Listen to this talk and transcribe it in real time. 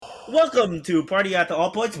Welcome to Party at the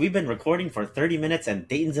All Points. We've been recording for 30 minutes and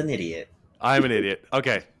Dayton's an idiot. I'm an idiot.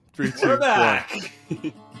 Okay. 3, 2, We're back.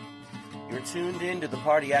 1. You're tuned in to the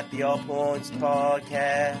Party at the All Points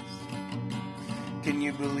podcast. Can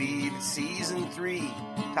you believe it's season 3?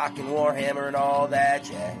 Talking Warhammer and all that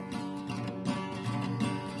jazz.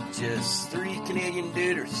 Just 3 Canadian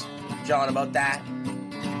duders. John about that.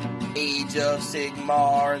 Age of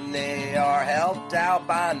Sigmar, and they are helped out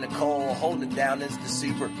by Nicole, holding it down as the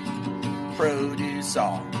super producer.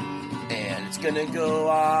 And it's gonna go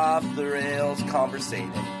off the rails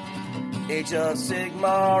conversating. Age of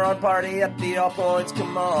Sigmar on Party at the All Points.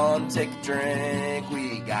 Come on, take a drink.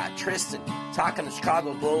 We got Tristan talking the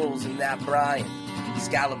Chicago Bulls and that Brian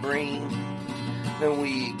Scalabrine. Then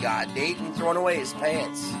we got Dayton throwing away his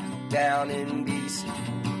pants down in BC.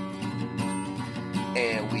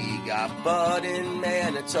 And we got Bud in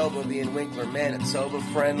Manitoba, being Winkler Manitoba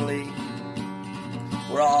friendly.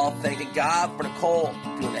 We're all thanking God for Nicole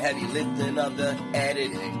doing the heavy lifting of the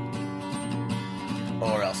editing.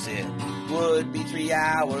 Or else it would be 3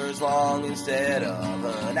 hours long instead of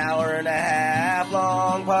an hour and a half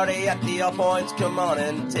long. Party at the All Points, come on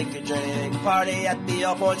and take a drink. Party at the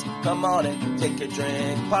All Points, come on and take a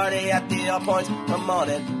drink. Party at the All Points, come on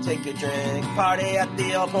and take a drink. Party at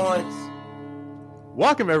the All Points.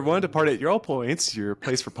 Welcome, everyone, to Party at Your All Points, your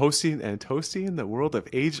place for posting and toasting in the world of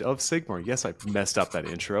Age of Sigmar. Yes, I messed up that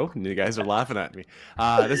intro, and you guys are laughing at me.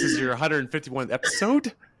 This is your 151st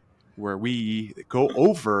episode, where we go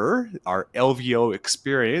over our LVO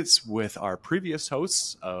experience with our previous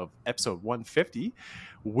hosts of episode 150.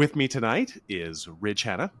 With me tonight is Ridge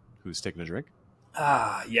Hannah, who's taking a drink.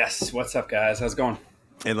 Yes. What's up, guys? How's it going?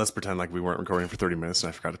 And let's pretend like we weren't recording for 30 minutes and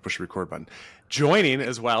I forgot to push the record button. Joining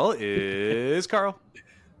as well is Carl.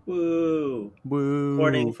 Woo. Woo.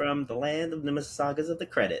 Reporting from the land of the Mississaugas of the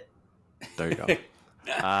credit. There you go.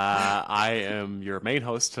 I am your main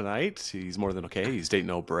host tonight. He's more than okay. He's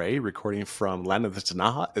Dayton O'Bray, recording from Land of the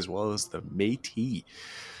Tanaha as well as the Métis.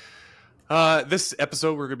 This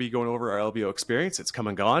episode, we're going to be going over our LBO experience. It's come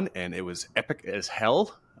and gone, and it was epic as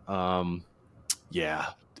hell. Yeah.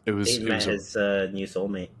 It was Dayton met his new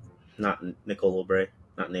soulmate, not Nicole O'Bray,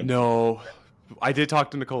 not named. No, I did talk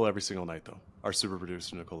to Nicole every single night, though. Our super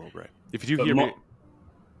producer, Nicole O'Bray. If you do hear me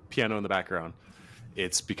piano in the background,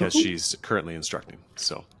 it's because she's currently instructing.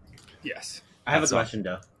 So, Yes. I have a question,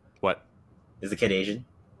 though. What? Is the kid Asian?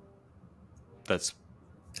 That's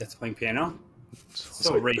playing piano?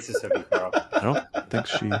 So racist of you, Carl. I don't think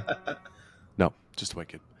she. No, just a white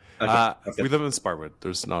kid. Okay. We live in Sparwood.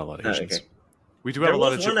 There's not a lot of Asians. Okay. We do have There a lot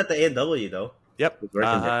was of one at the A&W, though. Yep, working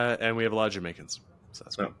there. and we have a lot of Jamaicans. So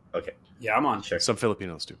that's good. Oh, okay. Yeah, I'm on. Sure. Some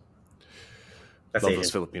Filipinos too. That's Love Asian. those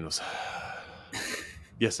Filipinos.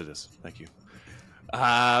 Yes, it is. Thank you.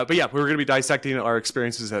 But yeah, we're going to be dissecting our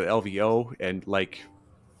experiences at LVO, and like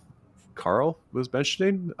Carl was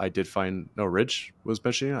mentioning, Ridge was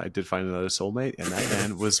mentioning, I did find another soulmate, and that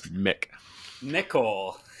man was Mick.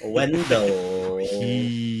 Nicole. Wendell.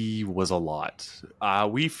 He was a lot.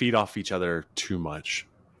 We feed off each other too much.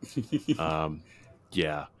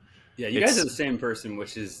 Yeah. Yeah, you guys are the same person,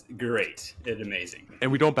 which is great and amazing.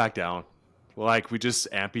 And we don't back down. Like, we just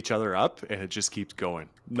amp each other up, and it just keeps going.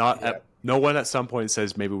 No one at some point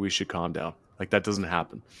says maybe we should calm down. Like, that doesn't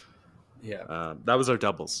happen. Yeah. That was our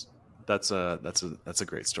doubles. That's a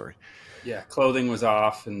great story. Yeah, clothing was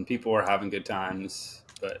off, and people were having good times.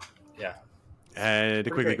 But yeah. And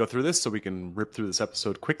to quickly go through this so we can rip through this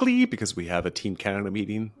episode quickly because we have a Team Canada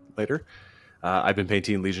meeting later. I've been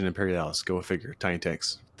painting Legion Imperialis. Go figure. Tiny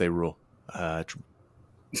tanks. They rule.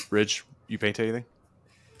 Ridge, you paint anything?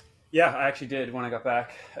 Yeah, I actually did when I got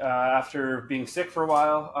back. After being sick for a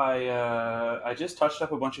while, I just touched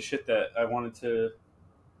up a bunch of shit that I wanted to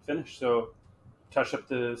finish. So touched up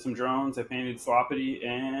some drones. I painted Sloppity,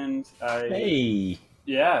 and Hey.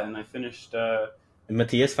 Yeah, and I finished... Did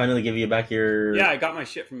Matthias finally give you back your... Yeah, I got my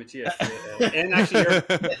shit from Matthias. And actually,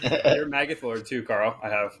 your Magath Lord, too, Carl. I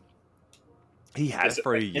have. He has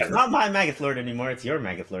for a year. It's not my Magath Lord anymore. It's your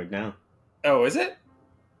Magath Lord now. Oh, is it?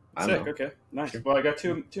 I Sick, know. okay. Nice. Sure. Well, I got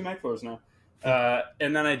two Magath Lords now.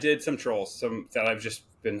 And then I did some trolls, some that I've just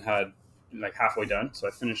had like halfway done. So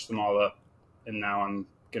I finished them all up, and now I'm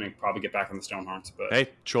going to probably get back on the Stonehorns. But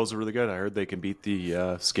Hey, trolls are really good. I heard they can beat the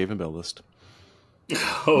Skaven Bell list.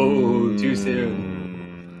 Oh, too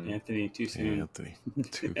soon. Anthony, too soon. Anthony.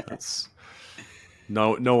 That's...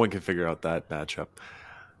 No one can figure out that matchup.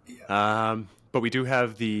 Yeah. But we do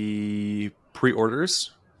have the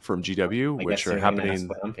pre-orders from GW, which are happening.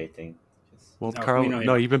 What I'm painting. Well, No, Carl, we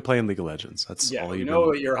know you. you've been playing League of Legends. That's Yeah, all you you've know been.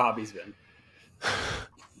 what your hobby's been.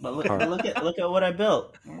 But look at what I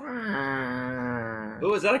built.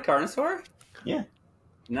 Oh, is that a Carnosaur? Yeah.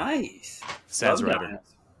 Nice. Sans Love Rider.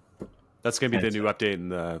 that. That's gonna be the That's new update in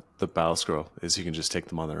the battle scroll. Is you can just take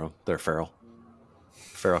them on their own. They're feral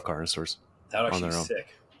Carnosaurs That would on actually their be own. sick.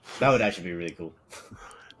 That would actually be really cool.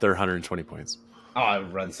 They're 120 points. Oh, I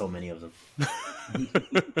would run so many of them.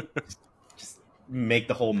 Just make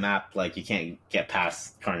the whole map like you can't get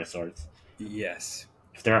past Carnosaurs. Yes.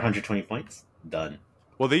 If they're 120 points, done.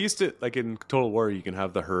 Well, they used to, like in Total War, you can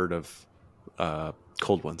have the herd of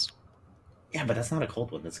cold ones. Yeah, but that's not a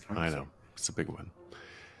cold one. That's a Carnosaur. I know. It's a big one.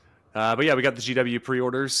 But yeah, we got the GW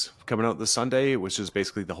pre-orders coming out this Sunday, which is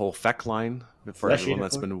basically the whole FEC line for Flesh everyone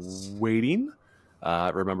that's unicorns. been waiting.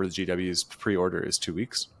 Remember, the GW's pre-order is 2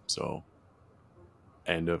 weeks, so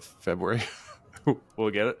end of February we'll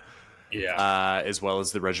get it. Yeah. As well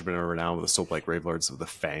as the Regiment of Renown with the Soap-like Gravelords of the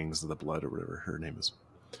Fangs of the Blood, or whatever her name is.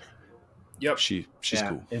 Yep. She's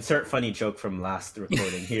cool. Insert funny joke from last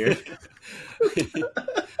recording here. I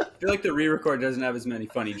feel like the re-record doesn't have as many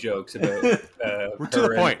funny jokes about. We're to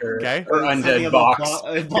the point, okay? Her Something undead about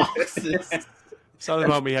box. boxes. Something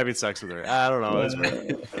about me having sex with her. I don't know. It's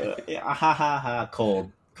weird. Yeah, ha ha ha.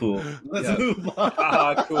 Cold. Cool. Let's Yeah. move on.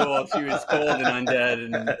 Ah, cool. She was cold and undead,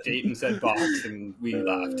 and Dayton said box, and we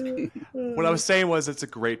laughed. What I was saying was it's a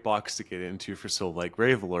great box to get into for Soul-like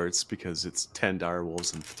Gravelords because it's 10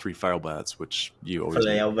 Direwolves and 3 Firelbats, which you always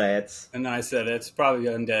need. Filet bats. And then I said it's probably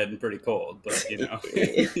undead and pretty cold, but you know.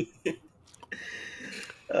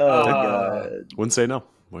 Oh god. Wouldn't say no.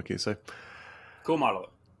 What can you say? Cool model.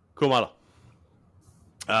 Cool model.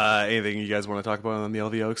 Anything you guys want to talk about on the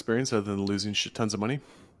LVO experience other than losing shit tons of money?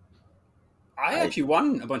 I actually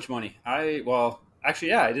won a bunch of money. I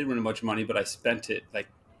did win a bunch of money, but I spent it like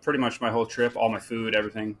pretty much my whole trip, all my food,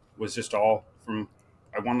 everything was just all from.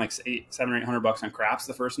 I won like $700 or $800 on craps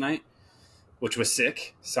the first night, which was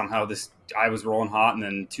sick. Somehow I was rolling hot, and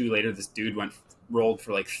then 2 later, this dude rolled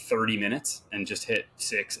for like 30 minutes and just hit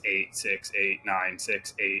 6, 8, 6, 8, 9,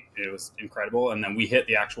 6, 8. It was incredible, and then we hit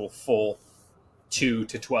the actual full 2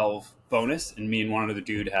 to 12 bonus, and me and one other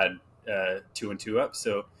dude had 2 and 2 up,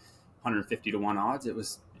 so 150 to 1 odds. It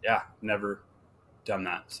was never done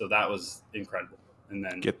that, so that was incredible. And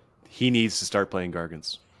then He needs to start playing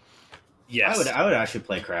Gargants. yes, I would actually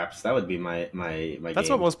play craps. That would be my That's game.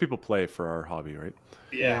 what most people play for our hobby, right?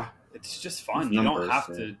 yeah, it's just fun. It's You numbers,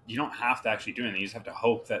 don't have to actually do anything. You just have to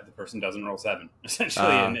hope that the person doesn't roll 7 essentially,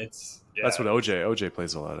 and it's That's what OJ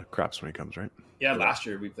plays a lot of craps when he comes, right? Yeah, last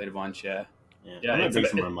year we played a bunch. Yeah, Yeah, Yeah, I'm gonna it's bring a-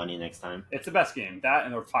 some more money next time. it's the best game. That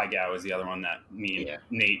and or Pai Gao is the other one that me and Yeah.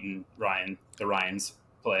 Nate and Ryan, the Ryans,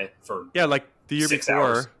 play for. Yeah, like the year 6 before,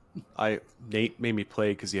 hours. Nate made me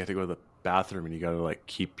play because you have to go to the bathroom and you got to like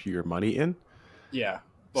keep your money in. Yeah,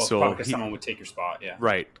 well, So probably because he- someone would take your spot. Yeah,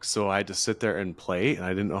 Right. So I had to sit there and play, and I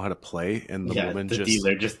didn't know how to play, and the woman the just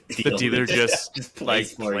dealer just the dealer just just like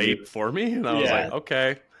plays for played you. for me, and I was Yeah. like,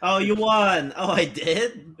 okay. Oh, you won! Oh, I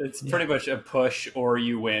did. it's pretty much a push, or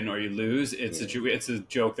you win, or you lose. It's a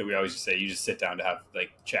joke that we always just say. You just sit down to have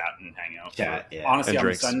like chat and hang out. Chat, yeah. Honestly, And on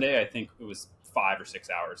drinks. Sunday, I think it was 5 or 6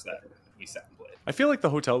 hours that we sat and played. I feel like the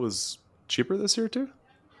hotel was cheaper this year too.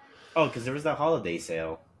 Oh, because there was that holiday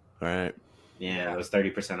sale. All right. Yeah, it was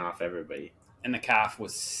 30% off everybody. And the calf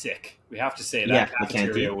was sick. We have to say that Yeah, the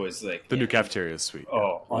cafeteria canteen. was like The new cafeteria is sweet. oh, It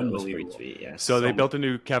was pretty unbelievable. sweet, yeah. So they so built a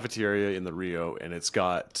new cafeteria in the Rio, and it's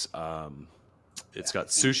got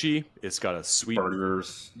sushi. It's got a sweet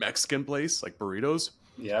Burgers. Mexican place like burritos.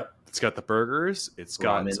 Yep. It's got the burgers. It's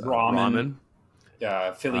got Ramen.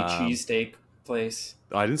 ramen. Philly cheesesteak place.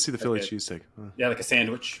 Oh, I didn't see the Philly Okay. cheesesteak. Yeah, like a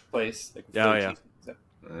sandwich place. Like Yeah, Philly yeah. cheese-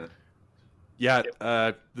 Uh,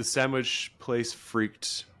 Yeah, the sandwich place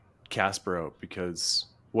freaked Casper out because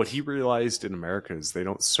what he realized in America is they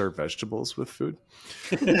don't serve vegetables with food.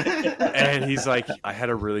 And he's like, I had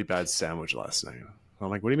a really bad sandwich last night. I'm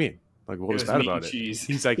like, what do you mean? Like, what It was was bad meat about and it? cheese.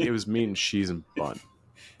 He's like, it was meat and cheese and bun.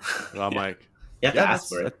 And I'm like, you have to yeah, ask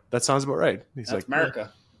for it. that sounds about right. He's That's like,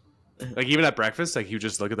 America. like even at breakfast, like he would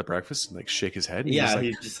just look at the breakfast and like shake his head. And Yeah,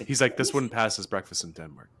 he's like, this wouldn't pass as breakfast in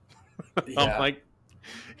Denmark. Yeah. I'm like,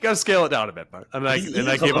 you gotta scale it down a bit, but I'm like, he's and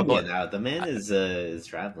I gave up. Colombian now. The man is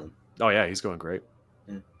traveling. Oh yeah, he's going great.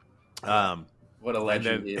 Yeah. What a And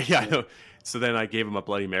legend. then, he is. yeah, I know. So then I gave him a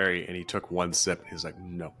Bloody Mary, and he took one sip. And he was like,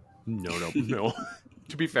 no.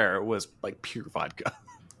 To be fair, it was like pure vodka.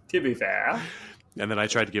 To be fair. And then I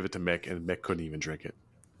tried to give it to Mick, and Mick couldn't even drink it.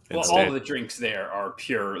 Well, Instead- all of the drinks there are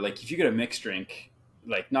pure. Like, if you get a mixed drink,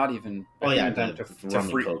 like, not even. Oh yeah, even the to rum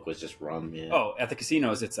and free. Coke was just rum. Yeah. Oh, at the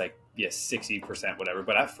casinos, it's like, 60%, whatever.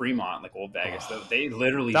 But at Fremont, like Old Vegas, they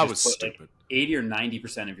literally that just was put, like, stupid. 80 or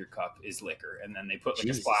 90% of your cup is liquor. And then they put, like,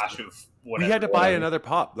 Jesus. a splash of whatever. We had to buy whatever. another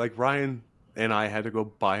pop. Like Ryan and I had to go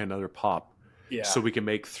buy another pop Yeah. so we can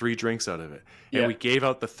make 3 drinks out of it. And Yeah. we gave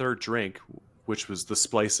out the third drink, which was the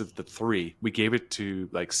splice of the 3. We gave it to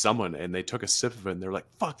like someone, and they took a sip of it, and they're like,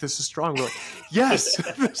 "Fuck, this is strong." We're like, "Yes."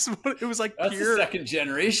 It was like That's pure. the second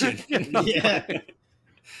generation. Yeah.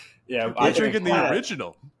 Yeah, I'm It's drinking the like-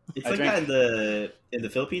 original. It's I like drank- that in the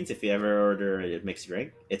Philippines. If you ever order a mixed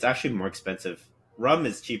drink, it's actually more expensive. Rum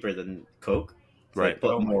is cheaper than Coke. So Right. They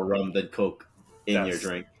put Oh my more rum than Coke in your That's-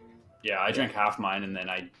 drink. Yeah, I drank half mine, and then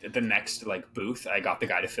the next like booth, I got the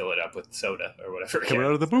guy to fill it up with soda or whatever. Coming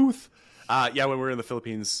out of the booth. Yeah, when we're in the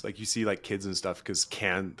Philippines, like you see like kids and stuff, because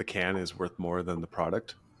the can is worth more than the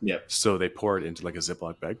product. Yep. So they pour it into like a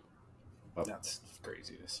Ziploc bag, That's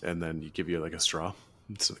craziness. and then you give you like a straw.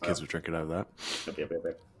 So the kids are drinking out of that.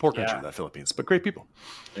 Yep. Poor country, Yeah. that Philippines, but great people.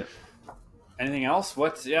 Anything else?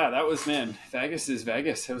 That was, man. Vegas is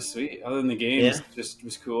Vegas. It was sweet. Other than the games, Yeah. just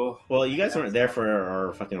was cool. Well, you guys weren't there for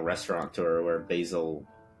our fucking restaurant tour where Basil,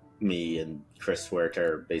 me, and Chris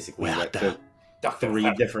Huerter basically went to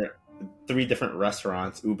three different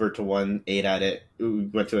restaurants. Uber to one, ate at it.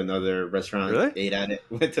 Went to another restaurant, Really? ate at it.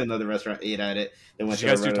 Went to another restaurant, ate at it. Then went Did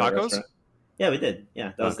to you guys do another tacos? restaurant. Yeah, we did.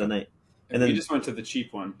 Yeah, that was the Okay. night. And And we then- just went to the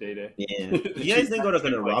cheap one, Day. Yeah, The you guys cheap didn't go to the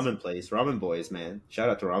ramen place. ramen place. Ramen Boys, man. Shout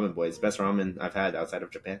out to Ramen Boys. Best ramen I've had outside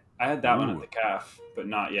of Japan. I had that one Ooh. at the calf, but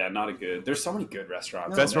not a good. There's so many good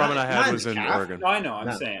restaurants. Best No, ramen I had not was in calf. Oregon. No, I know. I'm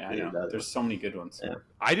No, saying, I dude, know. that- There's so many good ones. Yeah.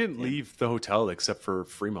 I didn't leave the hotel except for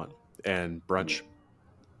Fremont and brunch.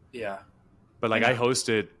 Yeah. But like I I know.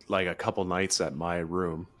 hosted like a couple nights at my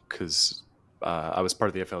room because I was part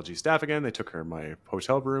of the FLG staff again. They took care of my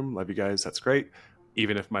hotel room. Love you guys. That's great.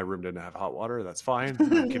 Even if my room didn't have hot water, that's fine.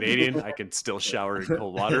 I'm Canadian. I can still shower in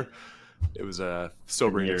cold water. It was a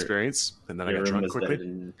sobering Your- experience. And then I Your got room drunk was better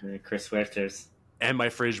quickly. than Chris Huerter's. And my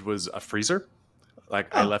fridge was a freezer.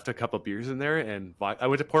 Like I Oh. left a couple beers in there, and I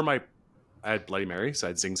went to pour I had Bloody Mary, so I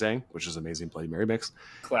had Zing Zang, which is amazing Bloody Mary mix,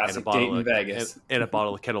 and a Classic bottle Dayton, of Vegas. and a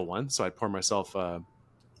bottle of Kettle One. So I'd pour myself a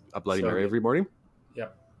Bloody So Mary good. every morning.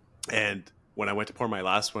 Yep. And when I went to pour my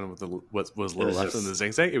last one with what was a little was left just- in the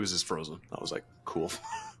Zing Zang, it was just frozen. I was like, cool.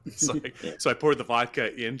 So, Yeah. so I poured the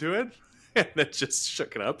vodka into it, and then just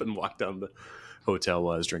shook it up and walked down the hotel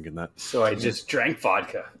while I was drinking that. So I just drank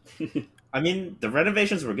vodka. I mean, the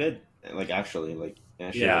renovations were good. Like actually, it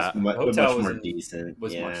Yeah, was much hotel more was- decent.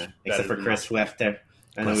 was yeah, much better except for than Chris Huerter.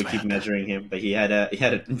 I know Chris we keep Huerter. measuring him, but he had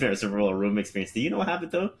a miserable room experience. Do you know what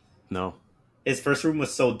happened though? No. His first room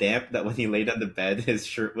was so damp that when he laid on the bed, his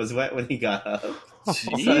shirt was wet when he got up.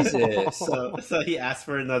 Jesus. So he asked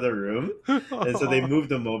for another room, and so they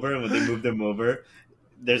moved him over. And when they moved him over,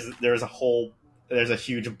 there's a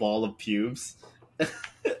huge ball of pubes,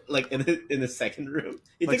 like in the second room.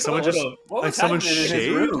 He Like took a someone photo. just- What Like was someone happening in his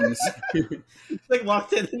shaved? rooms? He like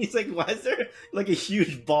walked in and he's like, "Why is there like a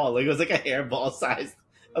huge ball? Like it was like a hairball size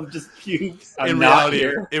of just pubes." I'm In not reality,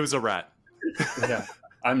 here. it was a rat. Yeah.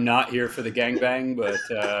 I'm not here for the gangbang, but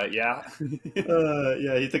yeah.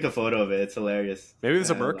 Yeah, he took a photo of it. It's hilarious. Maybe it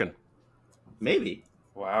was a Yeah, merkin. Maybe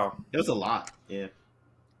Wow. it was a lot. Yeah,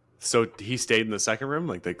 So he stayed in the second room,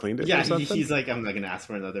 like they cleaned it. yeah. or something? He's like, "I'm not gonna ask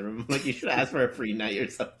for another room." Like you should ask for a free night or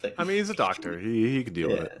something. I mean, he's a doctor. He can deal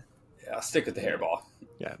with Yeah. it. Yeah, I'll stick with the hairball.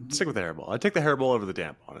 Yeah, stick with the hairball. I'd take the hairball over the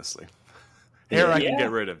damp, honestly. Hair I can Yeah.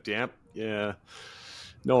 get rid of. Damp, yeah.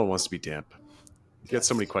 No one wants to be damp. You get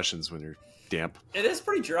so many questions when you're damp. It is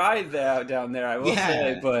pretty dry down there, I will Yeah.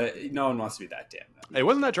 say, but no one wants to be that damn. It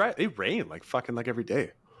wasn't that dry. It rained like fucking like every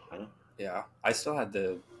day. Yeah, I still had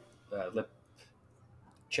the lip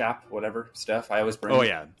chap, whatever stuff. I always bring. Oh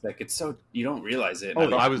yeah. Like it's so you don't realize it.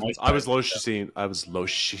 Oh, I was low lotion. I was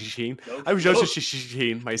lotion. Lotion. I was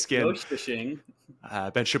lotion my skin. fishing.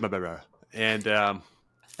 Ben Schumacher and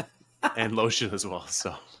lotion as well.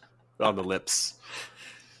 So on the lips,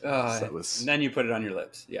 that was- And then you put it on your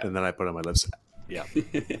lips. Yeah. and then I put it on my lips. Yeah.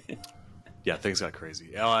 Yeah, things got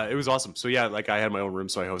crazy. It was awesome. So yeah, like I had my own room,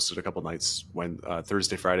 so I hosted a couple nights. When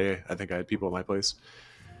Thursday, Friday, I think I had people at my place.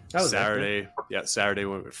 That was Saturday, Saturday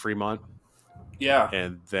went with Fremont, Yeah.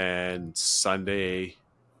 and then Sunday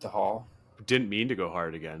The hall. didn't mean to go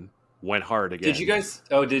hard again. Went hard again. Did you guys?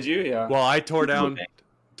 Oh, did you? Yeah. Well, I tore down the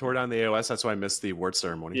AOS. That's why I missed the award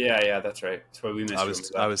ceremony. Yeah, that's right. That's why we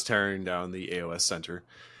missed. I was tearing down the AOS center,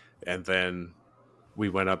 and then we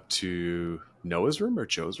went up to Noah's room or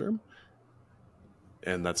Joe's room,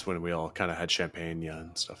 and that's when we all kind of had champagne,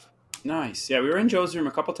 and stuff. Nice. Yeah, we were in Joe's room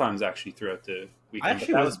a couple times actually throughout the I weekend. But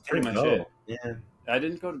actually that was pretty much it. Yeah, I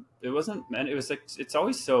didn't go. It wasn't meant. It was like it's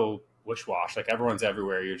always so wish wash. Like everyone's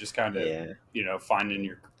everywhere. You're just kind of yeah. finding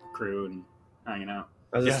your crew and hanging out.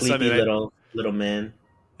 I was Yeah, a sleepy Sunday night. little man.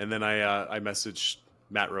 And then I messaged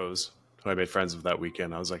Matt Rose, who I made friends with that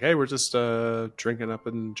weekend. I was like, "Hey, we're just drinking up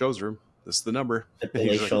in Joe's room." this is the number. The He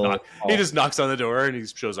just, palatial. he just knocks on the door and he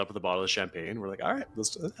shows up with a bottle of champagne. We're like, all right, let's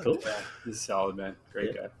do that. Cool. Yeah, he's solid, man.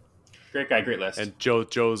 Great guy. Great guy, great list. And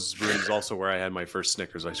Joe's room is also where I had my first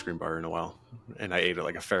Snickers ice cream bar in a while, and I ate it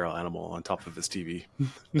like a feral animal on top of his TV.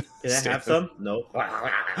 Did I have some? No.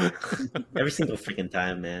 Every single freaking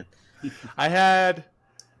time, man. I had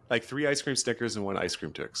like 3 ice cream Snickers and 1 ice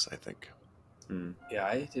cream Twix, I think. Yeah,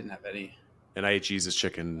 I didn't have any. And I ate Jesus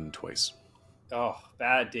chicken twice. Oh,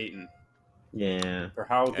 bad Dayton. Yeah. For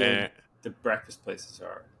how good the breakfast places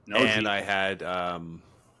are. No, and I had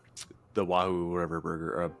the Wahoo whatever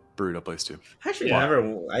burger burrito place too. Actually,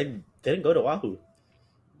 I didn't go to Wahoo.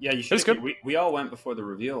 Yeah, you It should. was good. We all went before the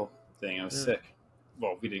reveal thing. I was sick.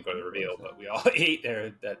 Well, we didn't go to the reveal, but we all ate there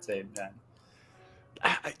at that same time.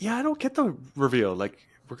 I don't get the reveal. Like,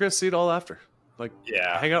 we're gonna see it all after. Like,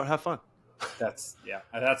 Yeah. hang out, have fun. That's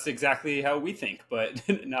exactly how we think, but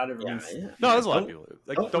not everyone's. No, there's a lot of people.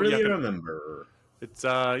 Like, Don't you really have to- remember. It's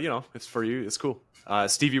it's for you. It's cool.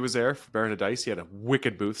 Stevie was there for Baron of Dice. He had a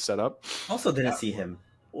wicked booth set up. Also, didn't see him.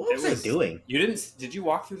 What was I doing? You didn't? Did you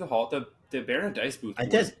walk through the hall? The Baron of Dice booth. I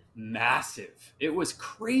was did. Massive. It was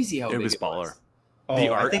crazy how It big was it baller. Oh, The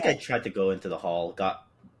I art- think I tried to go into the hall, got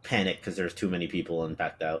panicked because there's too many people and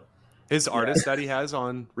backed out. His artist that he has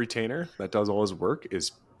on retainer that does all his work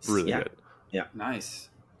is really Yeah. good. Nice.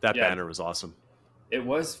 That Yeah. banner was awesome. It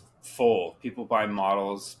was full. People buying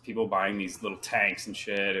models. People buying these little tanks and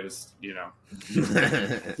shit. It was,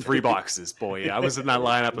 3 boxes, boy. I was in that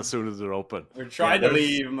lineup as soon as it opened. we're trying to there's-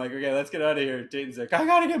 leave. I'm like, okay, let's get out of here. Dayton's like, I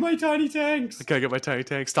gotta get my tiny tanks. Can I get my tiny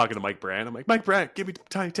tanks? Talking to Mike Brandt. I'm like, Mike Brandt, give me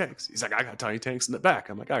tiny tanks. He's like, I got tiny tanks in the back.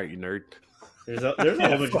 I'm like, all right, you nerd. There's a whole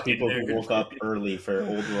bunch of Fucking people who nerd. woke up early for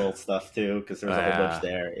old world stuff too, because there was a whole bunch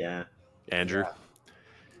there. Yeah, Andrew.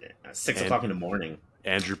 At 6 And- o'clock in the morning.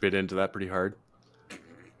 Andrew bit into that pretty hard.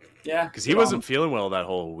 Yeah, Because he wasn't feeling well that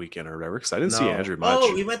whole weekend or whatever. Because I didn't see No. Andrew much.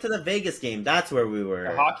 Oh, we went to the Vegas game. That's where we were.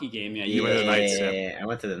 the hockey game. Yeah, You went to the Knights, Yeah, I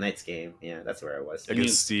went to the Knights game. Yeah, that's where I was.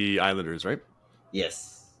 Against the Islanders, right?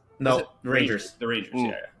 Yes. Was No, it Rangers. The Rangers. Ooh.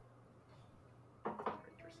 Yeah.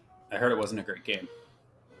 I heard it wasn't a great game.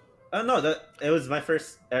 Oh no, it was my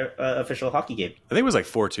first official hockey game. I think it was like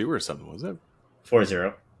 4-2 or something, was it?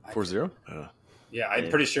 4-0. 4-0? I don't know. Yeah, I'm Yeah.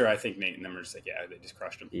 pretty sure. I think Nate and them were just like, yeah, they just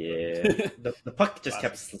crushed him. Yeah, the puck just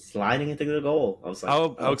kept sliding into the goal. I was like,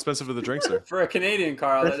 How expensive are the drinks there? For a Canadian,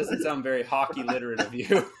 Carl, that doesn't sound very hockey literate of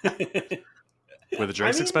you. Were the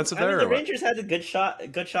drinks expensive there? the or what? Rangers had good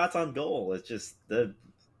shots on goal. It's just the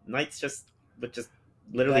Knights would just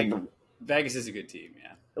literally Vegas is a good team.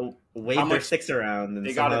 Yeah. wave How their much- sticks around, and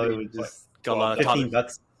they somehow gotta it be, would just Got a lot of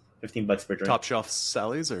 $15 per drink. top shelf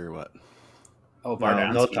Sally's or what? Oh, No,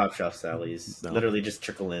 Bardowski. no top shelf Sally's. No. Literally just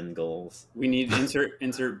trickle in goals. We need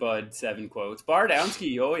insert Bud 7 quotes.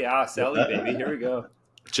 Bardowski. Oh yeah, Sally baby. Here we go.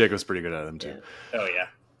 Jacob's pretty good at them too. Oh yeah,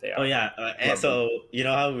 they are. Oh yeah, and so you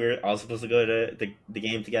know how we were all supposed to go to the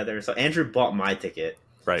game together. So Andrew bought my ticket,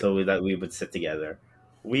 Right. so that we would sit together.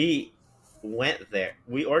 We went there.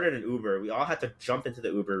 We ordered an Uber. We all had to jump into the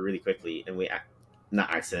Uber really quickly, and we not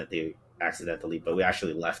accidentally, but we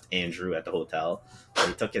actually left Andrew at the hotel. So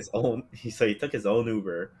he took his own. So he took his own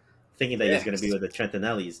Uber, thinking that he was going to be with the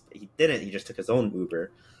Trentinellis. He didn't. He just took his own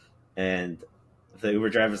Uber, and the Uber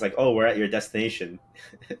driver's like, "Oh, we're at your destination."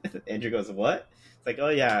 Andrew goes, "What?" It's like, "Oh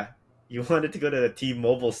yeah, you wanted to go to the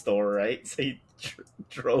T-Mobile store, right?" So he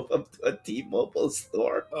drove him to a T-Mobile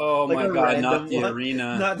store, Oh Like my a god, not random the one.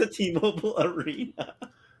 arena. not the T-Mobile arena.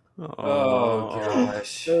 Oh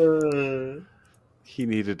gosh. He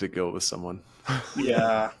needed to go with someone.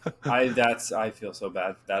 Yeah, I feel so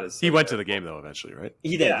bad. That is. He went to the game though eventually, right?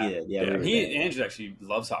 He did. Yeah. He did. Yeah, Yeah. we were there. Andrew actually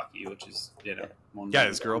loves hockey, which is one of Yeah, the-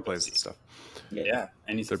 his girl plays and stuff. Yeah,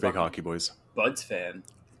 and he's They're a big fucking hockey boys. Buds fan.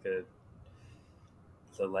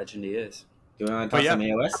 The legend he is. You want But to talk yeah. some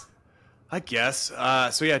AOS? I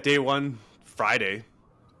guess. So yeah, day one, Friday,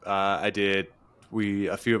 a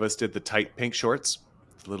few of us did the tight pink shorts,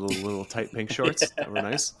 little tight pink shorts that were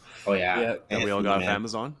nice. Oh yeah, Yeah. That we all Anthony, got off man.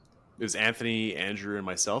 Amazon. It was Anthony, Andrew, and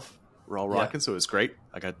myself. We're all Yeah. rocking, so it was great.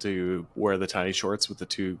 I got to wear the tiny shorts with the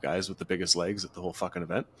 2 guys with the biggest legs at the whole fucking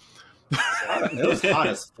event. It was hot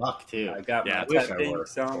as fuck too. I got Yeah, my I wish pet I pink wore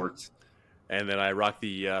song. shorts. And then I rocked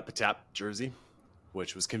the Patap jersey,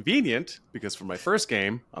 which was convenient because for my first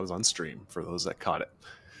game, I was on stream for those that caught it.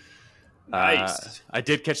 Nice. I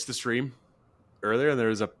did catch the stream earlier, and there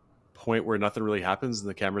was a point where nothing really happens and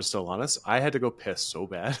the camera's still on us. I had to go piss so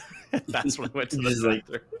bad. That's when I went to the Just like-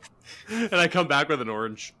 bathroom. And I come back with an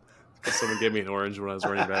orange because someone gave me an orange when I was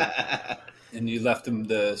running back. And you left him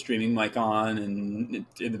the streaming mic on and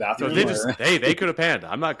in the So bathroom. they or- just they could have panned.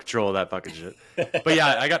 I'm not in control of that fucking shit. But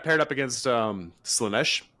yeah, I got paired up against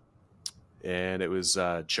Slanesh, and it was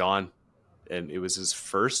John, and it was his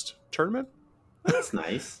first tournament. That's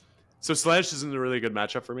nice. So Slanesh isn't a really good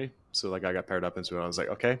matchup for me. So like I got paired up into it. I was like,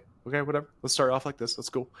 okay, whatever. Let's start off like this. That's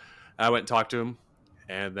cool. And I went and talked to him,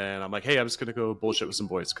 and then I'm like, hey, I'm just gonna go bullshit with some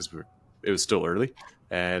boys because it was still early,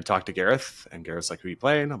 and talked to Gareth. And Gareth's like, who are you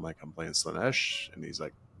playing? I'm like, I'm playing Slanesh, and he's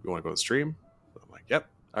like, you want to go on stream? I'm like, yep.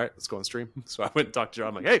 All right, let's go on stream. So I went and talked to John.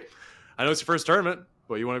 I'm like, hey, I know it's your first tournament,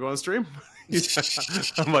 but you want to go on stream?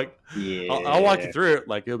 I'm like, Yeah. I'll walk you through it.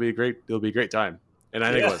 Like it'll be a great time. And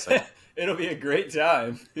I think it was like, it'll be a great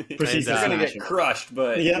time. Proceed You're to gonna smash get him. crushed,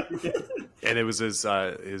 but Yeah. and it was his he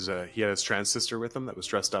had his trans sister with him that was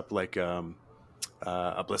dressed up like a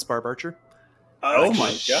Bliss Barb archer. Oh Like, my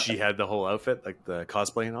God. She had the whole outfit, like the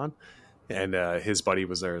cosplaying on, and his buddy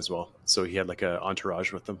was there as well. So he had like an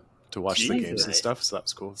entourage with them to watch the games and stuff. So that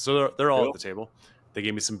was cool. So they're all Cool. at the table. They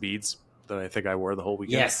gave me some beads that I think I wore the whole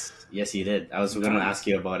weekend. Yes, you did. I was going to ask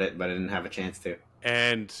you about it, but I didn't have a chance to.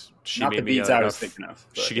 And she not made the me beads I was thinking of.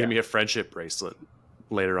 But she gave me a friendship bracelet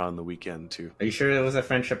later on the weekend too. Are you sure it was a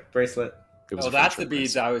friendship bracelet? It was Oh, a that's the friendship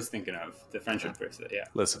beads bracelet. I was thinking of. The friendship bracelet, yeah.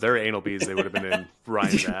 Listen, if they were anal beads, they would have been in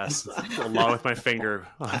Ryan's ass, along with my finger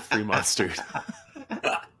on 3 months, dude.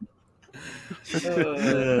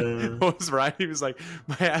 What was Ryan? He was like,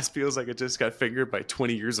 my ass feels like it just got fingered by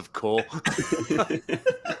 20 years of coal.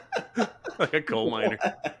 Like a coal miner.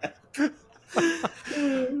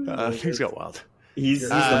 Things got wild. He's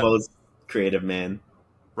the most creative man.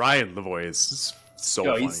 Ryan Lavoie is so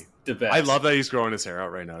Yo, funny. he's the best. I love that he's growing his hair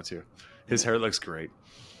out right now, too. His hair looks great.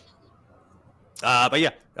 But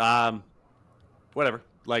yeah, whatever.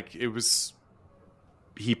 Like, it was...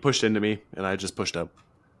 He pushed into me, and I just pushed up,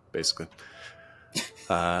 basically.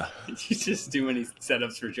 You just do any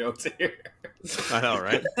setups for jokes here. I know,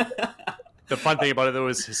 right? The fun thing about it, though,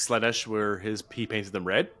 is his Slanesh where he painted them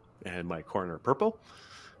red, and my corner purple.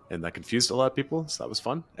 And that confused a lot of people, so that was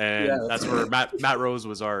fun. And Yeah, that's where Matt Rose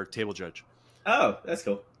was our table judge. Oh, that's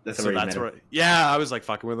cool. That's where you met him. Yeah, I was like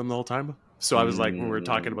fucking with him the whole time. So I was like, when we were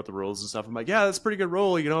talking about the rules and stuff, I'm like, yeah, that's a pretty good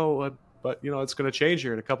roll, but it's going to change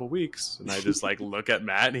here in a couple weeks. And I just like look at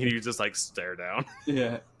Matt, and he just like stare down.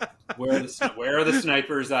 Yeah. Where are the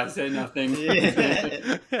snipers? I say nothing.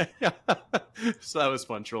 Yeah. So that was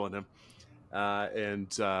fun trolling him. And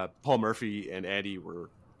Paul Murphy and Andy were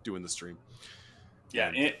doing the stream. Yeah,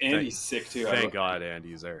 Andy's sick too. Thank God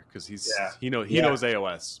Andy's there because he knows Yeah.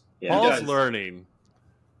 AOS. Yeah, he Paul's does. learning,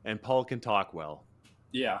 and Paul can talk well.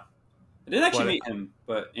 Yeah. I didn't actually But- meet him,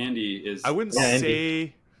 but Andy is... I wouldn't Yeah,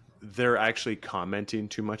 say they're actually commenting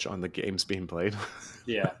too much on the games being played.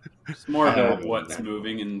 Yeah. It's more about Oh, what's man.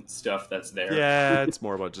 moving and stuff that's there. Yeah, it's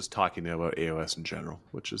more about just talking about AOS in general,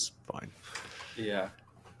 which is fine. Yeah.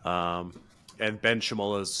 And Ben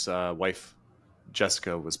Shamola's wife,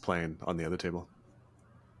 Jessica, was playing on the other table.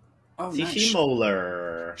 Oh, See, nice. she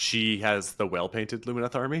Molar. She has the well-painted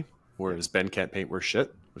Lumineth army, whereas Ben can't paint worth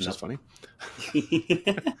shit, which is funny.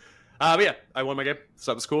 But yeah, I won my game, so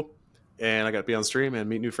that was cool. And I got to be on stream and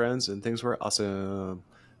meet new friends, and things were awesome.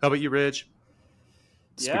 How about you, Ridge?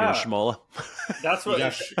 Speaking of Yeah. Shamola. That's what You I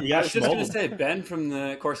got was just going Schmoll. to say. Ben from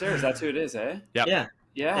the Corsairs, that's who it is, eh? Yep. Yeah.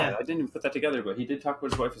 Yeah, I didn't even put that together, but he did talk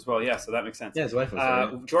about his wife as well. Yeah, so that makes sense. Yeah, his wife was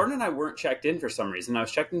there. Jordan and I weren't checked in for some reason. I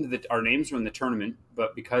was checked into our names were in the tournament,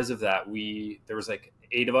 but because of that, there was like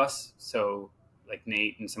 8 of us. So like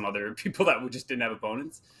Nate and some other people that we just didn't have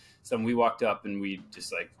opponents. So when we walked up and we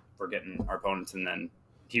just like were getting our opponents, and then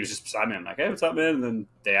he was just beside me. I'm like, hey, what's up, man? And then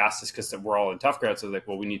they asked us because we're all in tough crowd. So they're like,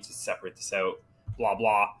 well, we need to separate this out. Blah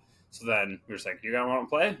blah. So then we were just like, you guys want to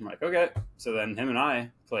play? I'm like, okay. So then him and I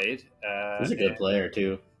played. He's a good player,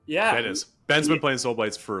 too. Yeah, Ben is. Ben's been playing Soul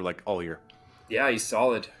Blights for like all year. Yeah, he's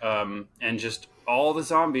solid. And just all the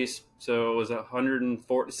zombies. So it was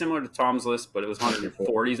 140, similar to Tom's list, but it was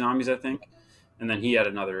 140 zombies, I think. And then he had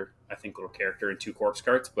another, I think, little character and 2 corpse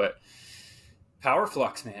carts. But Power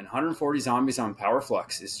Flux, man, 140 zombies on Power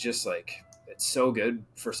Flux is just like, it's so good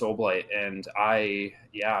for Soul Blight. And I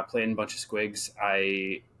played a bunch of squigs.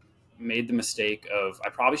 I made the mistake of, I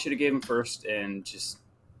probably should have gave him first and just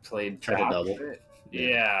played. Tried to back double. with it.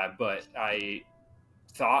 Yeah, but I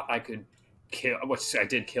thought I could kill, which I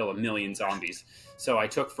did kill 1 million zombies. So I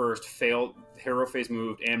took first, failed, hero phase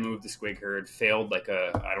moved, and moved the squig herd, failed like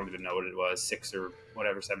I don't even know what it was, 6 or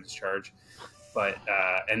whatever, 7th charge. But,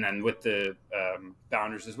 and then with the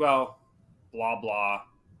bounders as well, blah, blah,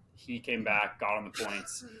 he came back, got on the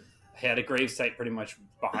points. I had a grave site pretty much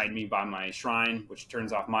behind me by my shrine, which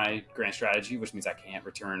turns off my grand strategy, which means I can't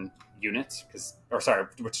return units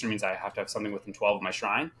which means I have to have something within 12 of my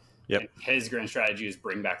shrine. Yep. And his grand strategy is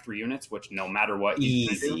bring back 3 units, which no matter what,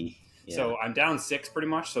 he's gonna do. Easy. So I'm down 6 pretty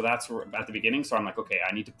much. So that's at the beginning. So I'm like, okay,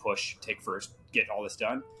 I need to push, take first, get all this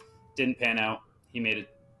done. Didn't pan out. He made a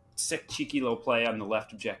sick, cheeky low play on the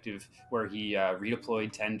left objective where he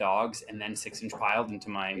redeployed 10 dogs and then 6-inch piled into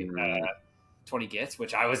my 20 gits,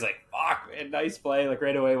 which I was like, fuck, man, nice play. Like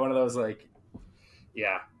right away, one of those, like,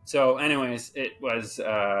 yeah. So anyways, it was,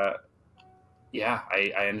 I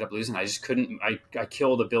ended up losing. I just couldn't, I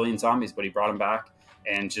killed a billion zombies, but he brought them back.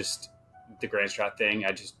 And just the grand strat thing,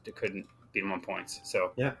 I couldn't beat him on points.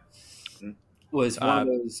 So yeah. Was one of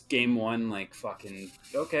those game one, like, fucking,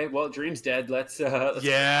 okay, well, Dream's dead. Let's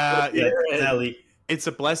it's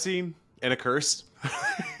a blessing and a curse.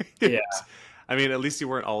 Yeah. I mean, at least you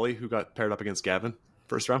weren't Ollie, who got paired up against Gavin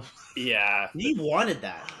first round. Yeah. He wanted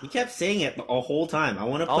that. He kept saying it the whole time. I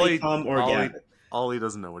want to play Tom or Gavin. Ollie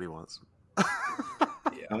doesn't know what he wants. I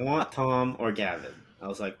want Tom or Gavin. I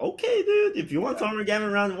was like, okay, dude, if you want Tom or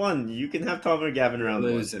Gavin round 1, you can have Tom or Gavin round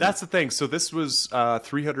 1. That's the thing. So this was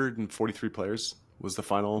 343 players was the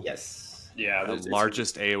final. Yes. Yeah. The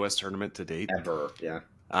largest AOS tournament to date. Ever. Yeah.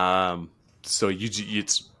 So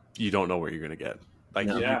you don't know what you're going to get. Like,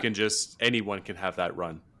 you can anyone can have that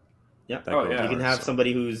run. Yeah. You can have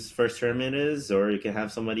somebody whose first tournament is, or you can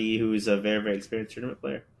have somebody who's a very, very experienced tournament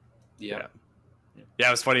player. Yeah. Yeah,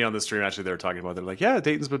 it was funny on the stream, actually, they were talking about, they're like, yeah,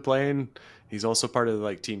 Dayton's been playing. He's also part of,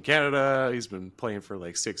 like, Team Canada. He's been playing for,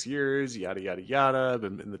 like, 6 years, yada, yada, yada,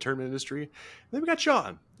 been in the tournament industry. And then we got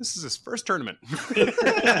Sean. This is his first tournament. So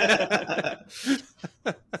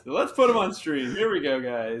let's put him on stream. Here we go,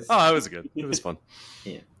 guys. Oh, it was good. It was fun.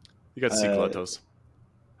 Yeah. You got to see Glentos.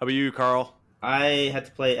 How about you, Carl? I had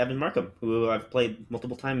to play Evan Markham, who I've played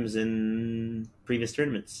multiple times in previous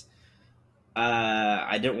tournaments.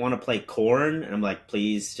 I didn't want to play Korn, and I'm like,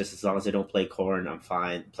 please, just as long as I don't play Korn, I'm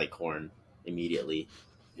fine. Play Korn immediately.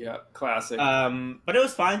 Yeah, classic. But it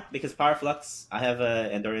was fine because Power Flux, I have a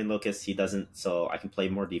Andorian Locust, he doesn't, so I can play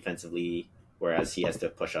more defensively, whereas he has to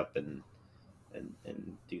push up and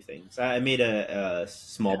do things. I made a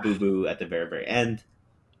small boo-boo at the very, very end.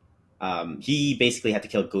 He basically had to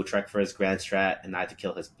kill Gotrek for his Grand Strat, and I had to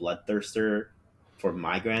kill his Bloodthirster for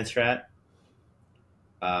my Grand Strat.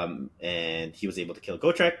 And he was able to kill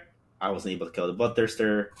Gotrek. I wasn't able to kill the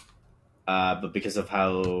Bloodthirster. But because of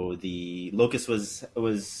how the Locust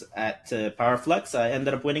was at Power Flux, I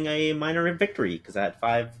ended up winning a minor victory because I had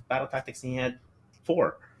 5 battle tactics and he had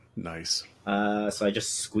 4. Nice. So I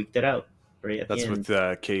just squeaked it out right at the end.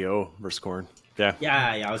 That's with KO versus Korn. Yeah.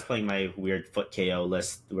 Yeah. I was playing my weird foot KO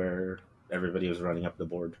list where everybody was running up the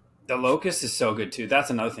board. The Locust is so good too.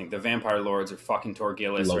 That's another thing. The Vampire Lords or fucking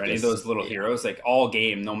Torgillis or any of those little heroes, like all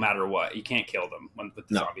game, no matter what, you can't kill them with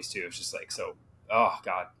the zombies too. It's just like, so, oh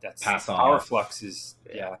god, that's Power Flux is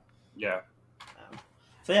yeah.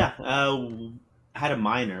 So yeah, I had a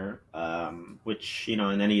minor, which in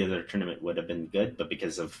any other tournament would have been good, but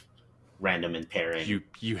because of random and pairing,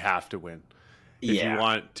 you have to win. If you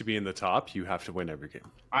want to be in the top, you have to win every game.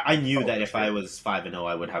 I knew that if I was 5-0,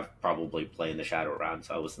 I would have probably played in the Shadow round,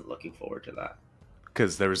 so I wasn't looking forward to that.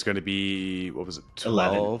 Because there was going to be, what was it,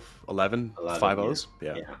 11 5-0s?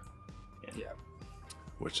 Yeah.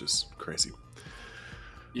 Which is crazy.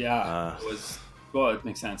 Yeah. It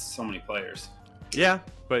makes sense. So many players. Yeah,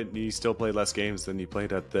 but you still played less games than you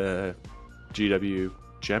played at the GW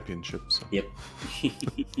Championship. So. Yep.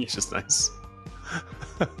 It's just nice.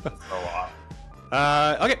 That's a lot.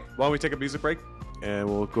 Okay, why don't we take a music break and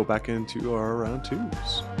we'll go back into our round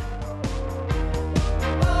 2s.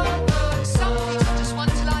 Some people just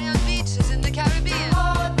want to lie on beaches in the Caribbean.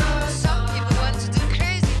 Some people want to do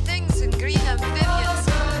crazy things in green amphibians.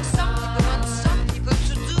 Some people want some people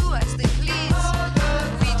to do as they please.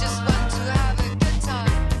 We just want to have a good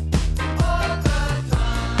time.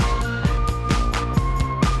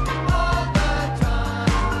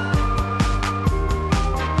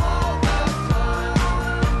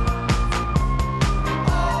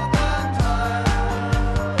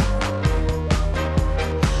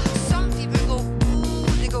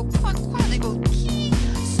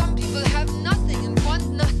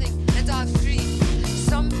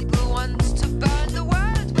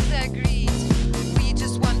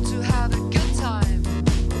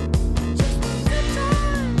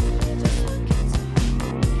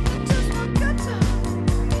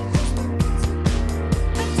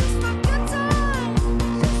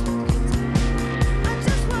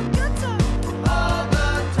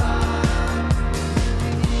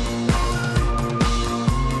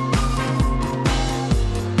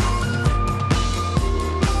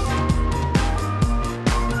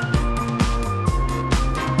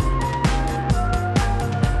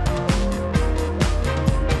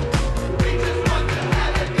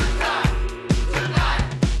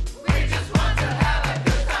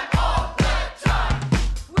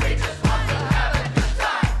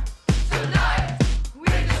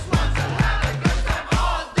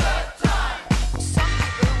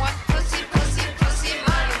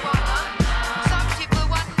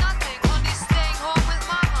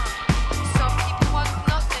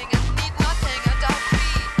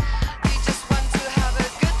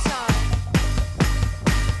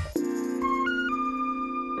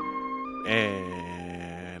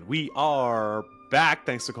 we are back.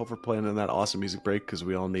 Thanks to Cole for playing in that awesome music break, because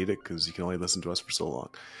we all need it, because you can only listen to us for so long.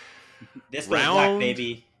 This goes black, Round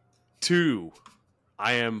baby. 2.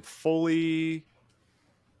 I am fully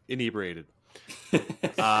inebriated.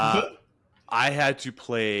 I had to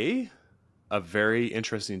play a very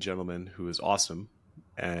interesting gentleman who is awesome,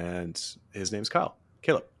 and his name's Caleb.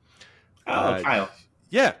 Kyle.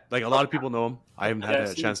 Yeah, like a lot of people know him. I haven't had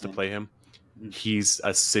a chance to him. play him. He's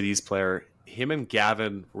a Cities player. Him and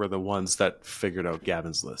Gavin were the ones that figured out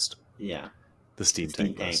Gavin's list. Yeah. The Steam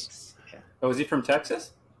Tank list. Yeah. Oh, is he from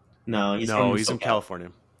Texas? No, he's in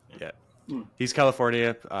California. Yeah. He's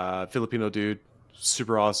California, Filipino dude,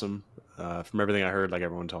 super awesome. From everything I heard, like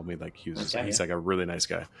everyone told me, like he's like a really nice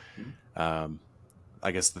guy.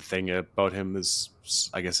 I guess the thing about him is,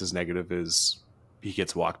 I guess his negative is he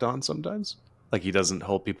gets walked on sometimes. Like he doesn't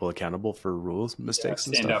hold people accountable for rules mistakes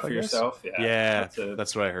and stuff. Stand up for yourself. Yeah,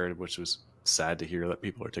 that's what I heard, which was sad to hear that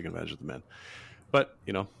people are taking advantage of the man. But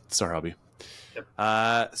you know, it's our hobby.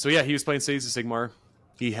 Yep. So yeah, he was playing Cities of Sigmar.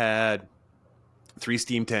 He had 3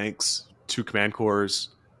 steam tanks, 2 command cores,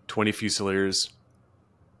 20 fusiliers.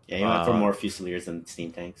 Yeah, he went for more fusiliers than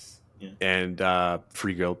steam tanks. Yeah. And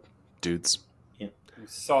free guild dudes. Yeah.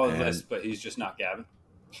 Solid list, but he's just not Gavin.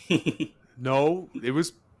 No, it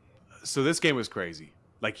was. So this game was crazy.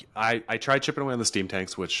 Like I tried chipping away on the steam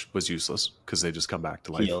tanks, which was useless because they just come back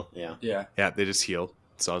to life. Heal, yeah. Yeah, they just heal.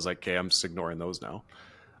 So I was like, okay, I'm just ignoring those now.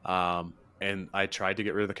 And I tried to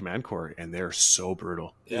get rid of the command core, and they're so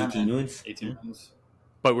brutal. Yeah, 18 wounds. 18 wounds.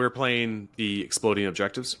 But we were playing the exploding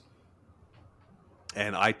objectives,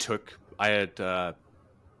 and I had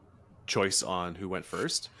choice on who went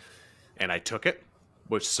first, and I took it,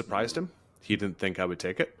 which surprised him. He didn't think I would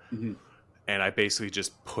take it, and I basically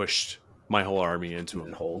just pushed my whole army into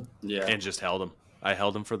him, and just held him. I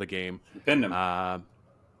held him for the game. You pinned him.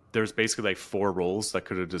 There's basically like 4 rolls that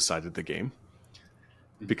could have decided the game.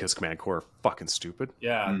 Because command core are fucking stupid.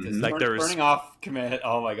 Yeah, like there's turning off command.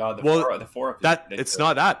 Oh my god, the four that it's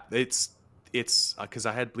not that it's because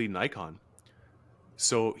I had bleeding icon.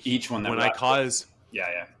 So each one that when I cause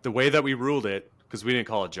the way that we ruled it, because we didn't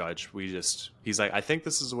call a judge, he's like, I think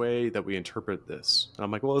this is the way that we interpret this, and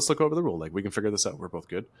I'm like, well, let's look over the rule. Like we can figure this out. We're both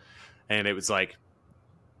good. And it was like,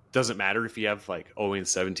 doesn't matter if you have like 0 and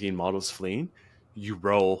 17 models fleeing, you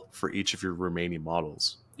roll for each of your remaining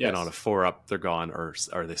models. Yes. And on a 4-up, they're gone or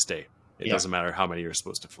they stay. It doesn't matter how many you're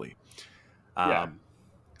supposed to flee.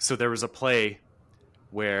 So there was a play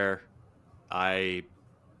where I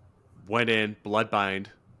went in Bloodbind,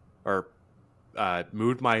 or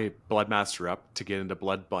moved my Bloodmaster up to get into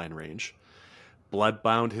Bloodbind range.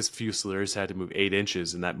 Bloodbound his Fusiliers had to move 8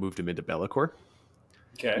 inches, and that moved him into Be'lakor.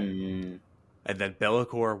 Okay. And then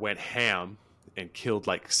Be'lakor went ham and killed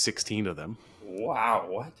like 16 of them. Wow,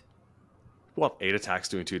 what? Well, 8 attacks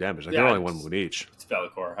doing 2 damage. Like they're only 1 wound each. It's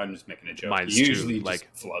Be'lakor. I'm just making a joke. Mine's he usually too, just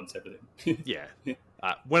floods everything. Yeah.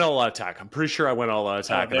 Went all out attack. I'm pretty sure I went all out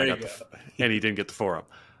attack, and he didn't get the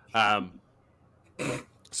 4-up.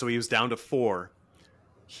 So he was down to 4.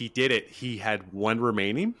 He did it. He had 1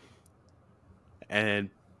 remaining, and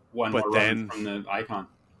one more run from the icon.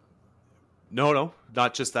 No,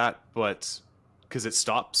 not just that, but because it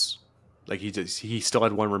stops. Like he still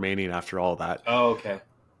had 1 remaining after all that. Oh, okay.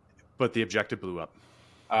 But the objective blew up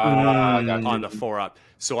on the 4-up.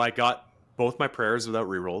 So I got both my prayers without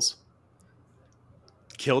rerolls,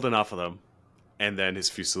 killed enough of them, and then his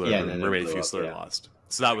remaining Fusilier lost.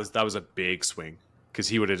 So that was a big swing because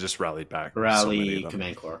he would have just rallied back.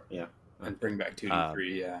 Command core, and bring back 2 to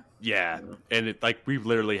 3. Yeah, and it like we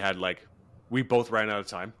literally had we both ran out of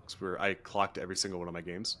time because I clocked every single one of my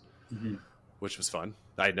games, which was fun.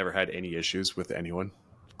 I had never had any issues with anyone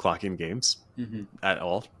clocking games at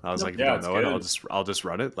all. I was like, if you don't know it, I'll just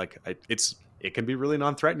run it. Like it can be really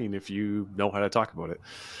non-threatening if you know how to talk about it.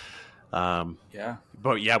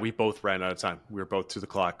 But yeah, we both ran out of time. We were both to the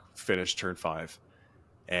clock, finished turn 5,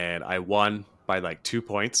 and I won by like 2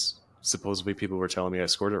 points. Supposedly people were telling me I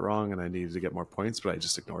scored it wrong and I needed to get more points, but I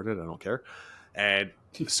just ignored it. I don't care. And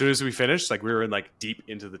as soon as we finished, like we were in like deep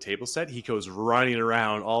into the table set, he goes running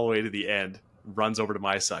around all the way to the end, runs over to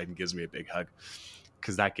my side and gives me a big hug.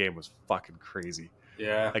 Because that game was fucking crazy.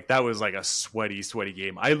 Yeah. Like that was like a sweaty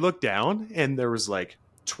game. I looked down and there was like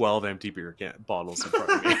 12 empty beer bottles in front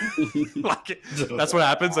of me. Like, that's what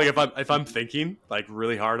happens. Like if I'm thinking like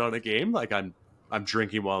really hard on a game, like I'm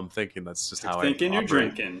drinking while I'm thinking. That's just how thinking you're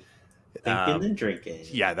drinking. Thinking and drinking.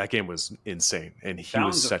 Yeah, that game was insane, and he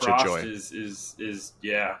Fountains was such of Frost a joy.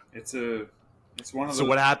 It's one of those. So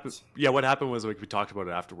what happened? Yeah, what happened was like we talked about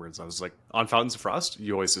it afterwards. I was like, on Fountains of Frost,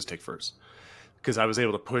 you always just take first, because I was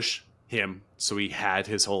able to push him, so he had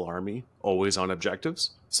his whole army always on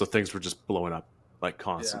objectives, so things were just blowing up like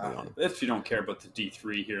constantly on him. If you don't care about the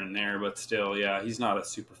D3 here and there, but still, yeah, he's not a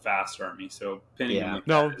super fast army, so pinning him like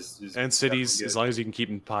No, that is and cities, definitely as good. long as you can keep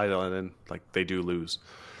them piling in, like they do lose.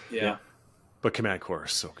 Yeah. But Command Core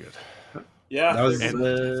is so good. Yeah, That was they will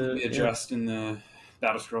the- definitely adjust in the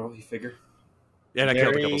battle scroll, you figure. And I killed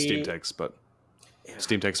a couple Very- steam tanks, but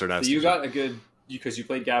steam tanks are So nasty. you got a good, because you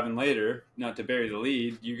played Gavin later, not to bury the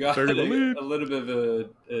lead, you got Bury the lead. a little bit of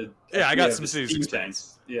a Yeah, I got idea some of the cities steam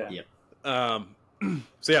experience. tanks. Yeah.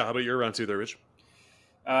 So yeah, how about your round 2 there, Rich?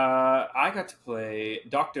 I got to play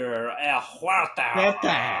Dr. Huerta.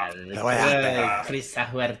 Crisa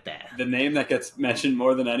Huerta. The name that gets mentioned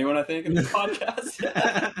more than anyone, I think, in the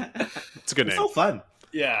podcast. It's a good It's name. so fun.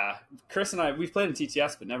 Yeah, Chris and I, we've played in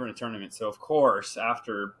TTS, but never in a tournament. So, of course,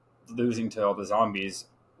 after losing to all the zombies,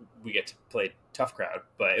 we get to play Tough Crowd.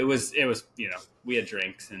 But it was we had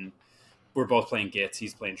drinks, and we're both playing Gits.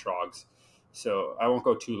 He's playing Trogs. So I won't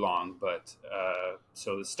go too long. But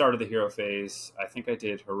so the start of the hero phase, I think I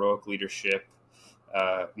did Heroic Leadership.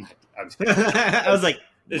 I I was like,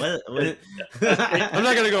 what? I'm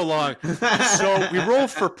not gonna go long. So we roll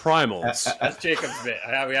for primals. That's Jacob's bit.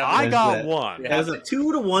 I got one. It was a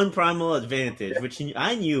 2-to-1 primal advantage, which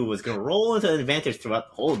I knew was going to roll into an advantage throughout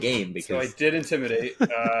the whole game So I because did intimidate.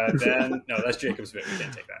 Then no, that's Jacob's bit. We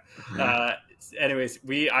can't take that. Anyways,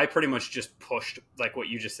 I pretty much just pushed like what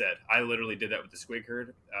you just said. I literally did that with the Squig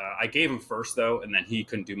Herd. I gave him first though, and then he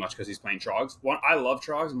couldn't do much because he's playing Trogs. I love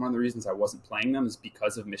Trogs, and one of the reasons I wasn't playing them is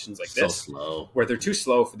because of missions like so this, slow. where they're too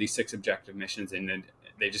slow for these 6 objective missions, and then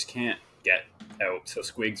they just can't get out. So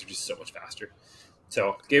Squigs are just so much faster.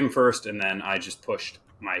 So gave him first, and then I just pushed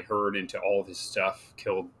my herd into all of his stuff,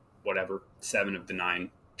 killed whatever 7 of the 9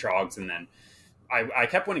 Trogs, and then I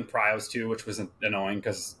kept winning pryos too, which was annoying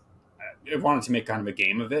because I wanted to make kind of a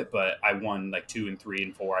game of it, but I won like 2 and 3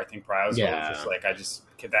 and 4, I think, pryos. So it was just like I just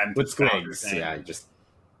then With found Squigs, everything. yeah, just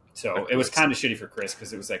So it was kind of shitty for Chris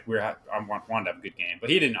because it was like I wanted to have a good game, but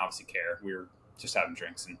he didn't obviously care. We were just having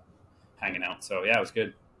drinks and hanging out. So yeah, it was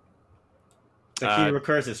good. like he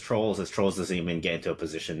recurs his trolls. His trolls doesn't even get into a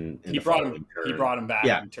position. In He the brought following him. turn. He brought him back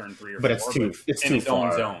Yeah. in turn 3 or 4. But it's too in his own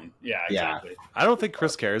far. zone. Yeah, Yeah. exactly. I don't think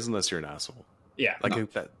Chris cares unless you're an asshole. Yeah. Like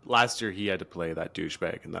if that last year he had to play that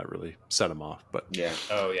douchebag, and that really set him off. But Yeah,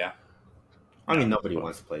 Oh yeah. I mean nobody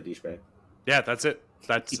wants to play douchebag. yeah, that's it.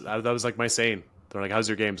 That was like my saying. They're like, "How's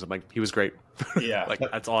your games?" I'm like, "He was great." Yeah. Like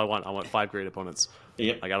that's all I want. I want 5 great opponents.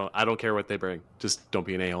 Yep, Like I don't care what they bring. Just don't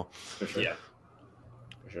be an a-hole. for sure. Yeah.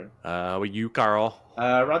 For sure. With you, Carl.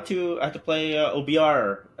 Round 2, I had to play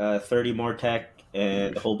OBR, 30 more tech,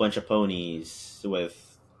 and a whole bunch of ponies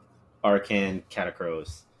with Arcan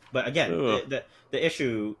Catacrows. But again, Ugh. the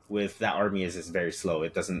issue with that army is it's very slow.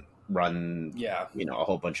 It doesn't run, Yeah. a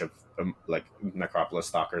whole bunch of like Necropolis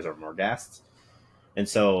Stalkers or Morghasts. And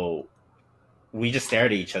so we just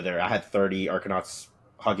stared at each other. I had 30 Arcanauts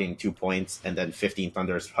hugging 2 points, and then 15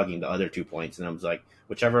 Thunders hugging the other 2 points. And I was like,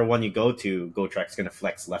 whichever one you go to, Gotrek's going to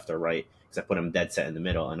flex left or right, because I put him dead set in the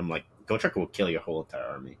middle. And I'm like, Gotrek will kill your whole entire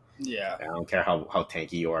army. Yeah. I don't care how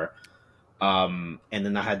tanky you are. And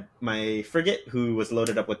then I had my frigate, who was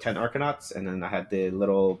loaded up with 10 Arcanauts, and then I had the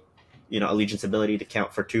little, allegiance ability to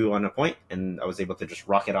count for 2 on a point, and I was able to just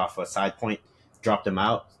rocket off a side point, drop them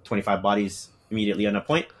out, 25 bodies immediately on a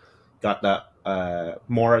point, got the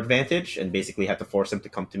more advantage, and basically had to force him to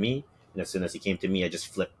come to me. And as soon as he came to me, I just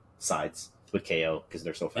flipped sides with KO because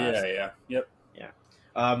they're so fast. Yeah. Yep.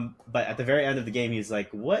 But at the very end of the game, he's like,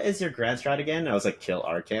 "What is your grand strat again?" I was like, "Kill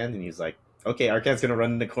Arcan," and he's like, "Okay, Arcan's gonna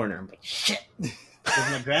run in the corner." I'm like, "Shit,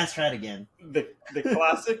 there's my grand strat again." The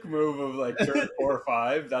classic move of like turn 4 or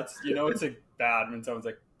 5. That's it's a bad when someone's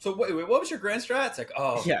like, "So wait, what was your grand strat?" It's like,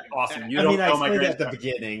 "Oh, Yeah. awesome! You I don't mean, I know my explained grand it at the strat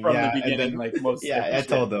beginning. from yeah, the and beginning, then- like most." yeah, I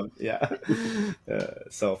told them. Yeah.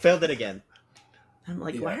 So failed it again. I'm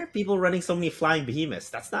like, why are people running so many flying behemoths?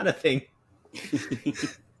 That's not a thing.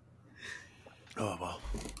 Oh well.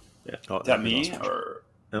 Yeah. Oh, Is that me or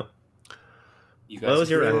No. You What was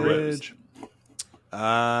your round? Ridge.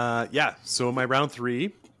 Yeah. So my round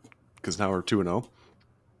 3, because now we're 2-0.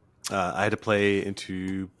 I had to play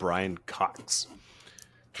into Brian Cox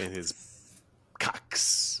and his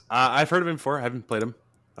Cox. I've heard of him before. I haven't played him.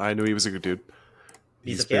 I knew he was a good dude.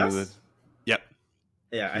 He's a been in chaos? Yep.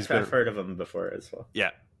 Yeah, He's I've been- heard of him before as well.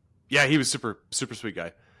 Yeah. Yeah, he was super sweet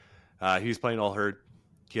guy. He was playing all herd.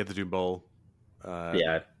 He had the Doom Bowl.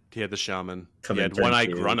 Yeah. He had the Shaman. Come He in had turn One-Eye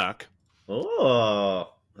 2. Grunnock.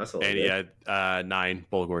 Oh, that's a little And he good. had 9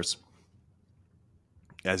 Bulgors.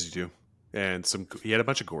 As you do. And he had a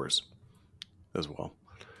bunch of Gores as well.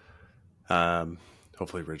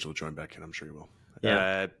 Hopefully Ridge will join back in. I'm sure he will.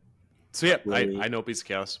 Yeah. So yeah, Really? I know Beast of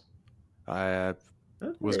Chaos. I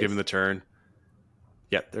Oh, was nice. given the turn.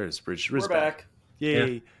 Yeah, there's Ridge. Ridge We're back.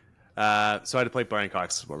 Yay. So I had to play Brian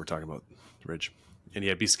Cox, is what we're talking about, Ridge. And he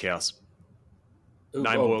had Beast of Chaos. Ooh,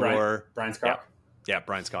 9 boil gore. Brian's cock. Yeah,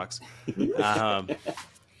 Brian's Cox. But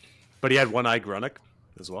he had one eye Grunic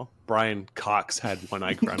as well. Brian Cox had one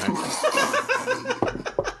eye Grunic.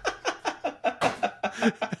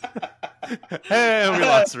 Hey, we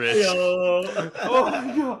lost Rich. Oh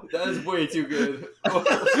my god, that is way too good. Oh.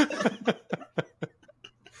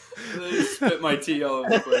 They spit my tea all over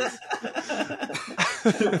the place.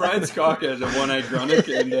 Brian's cock has a one-eyed Grunic,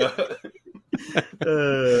 and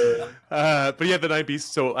but yeah, the 9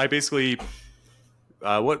 beasts. So I basically,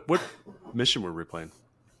 what mission were we playing?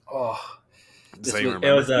 Does anyone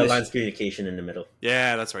It was remember? lines communication in the middle.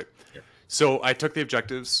 Yeah, that's right. Yeah. So I took the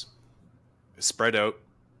objectives, spread out,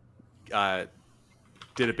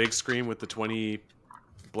 did a big screen with the 20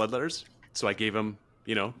 blood letters. So I gave him,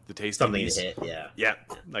 the tasty Something piece. to hit, yeah. Yeah,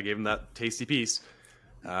 I gave him that tasty piece.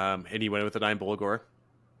 And he went with the 9 Bulgor.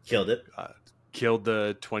 Killed it. Killed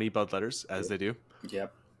the 20 blood letters, as they do.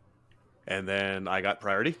 yep. And then I got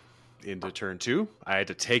priority into turn 2. I had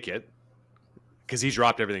to take it because he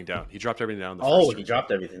dropped everything down. He dropped everything down. He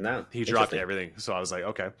dropped everything down. He dropped everything. So I was like,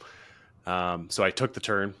 okay. So I took the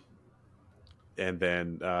turn. And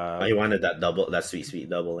then He wanted that sweet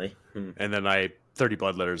double, eh? and then I 30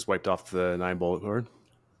 blood letters wiped off the 9 bullet board.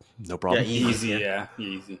 No problem. Yeah, Easy, yeah,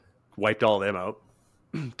 easy. Wiped all of them out.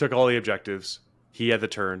 Took all the objectives. He had the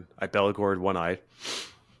turn. I Bellagored one eye.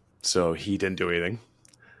 So he didn't do anything.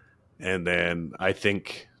 And then I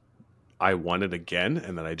think I won it again,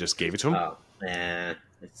 and then I just gave it to him. Oh, man.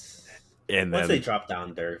 And Once then, they drop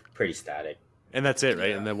down, they're pretty static. and that's it, right?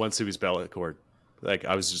 Yeah. And then once he was Bellagored, like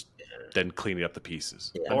I was just then cleaning up the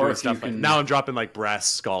pieces. Yeah. I'm Or doing if stuff you like, can- now I'm dropping like brass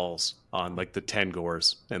skulls on like the 10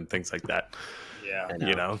 gores and things like that. Yeah. I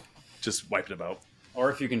know. Just wiping them out. Or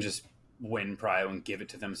if you can just win prio and give it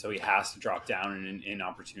to them so he has to drop down in an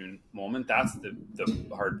inopportune moment. That's the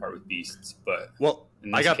hard part with beasts. But Well,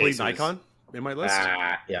 in I this got case, Bleeding it was- Icon in my list,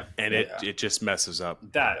 Yeah. and Yeah. it just messes up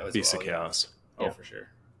that was Beast of well, yeah. Chaos. Oh, Yeah. for sure.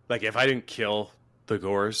 Like if I didn't kill the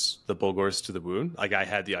gores, the Bulgors to the wound, like I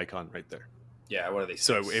had the icon right there. Yeah, what are they?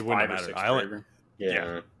 So six? it wouldn't 5 or matter. 6 I only- bravery?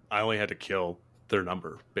 Yeah. I only had to kill their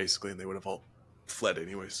number basically, and they would have all fled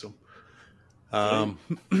anyway. So,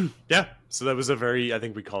 yeah. So that was I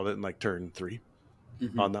think we called it in like turn 3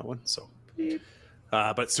 on that one. So,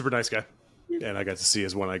 but super nice guy, and I got to see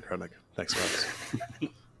his one-eyed Grunic. Thanks, guys.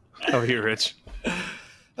 How are you, Rich?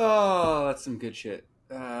 Oh, that's some good shit.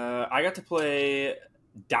 I got to play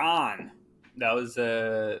Don. That was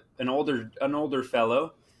an older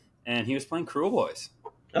fellow, and he was playing Cruel Boys,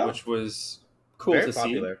 Oh. which was cool Very to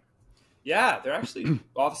popular. see. Yeah, they're actually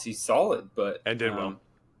obviously solid, but And did well.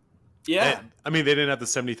 Yeah, And, I mean, they didn't have the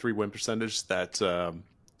 73 win percentage that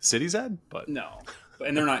Cities had, but no,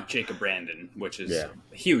 and they're not Jacob Brandon, which is Yeah.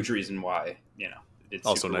 a huge reason why it's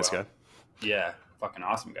also a super nice well. guy. Yeah, fucking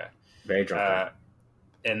awesome guy. Very drunk.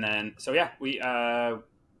 And then we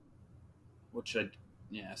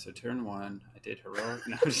so turn 1 I did heroic.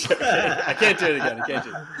 No, I'm just joking. I can't do it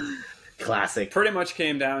again. Classic. Pretty much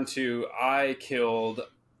came down to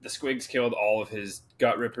the Squigs killed all of his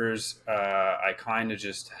gut rippers. I kind of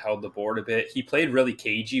just held the board a bit. He played really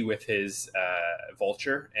cagey with his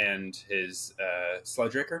vulture and his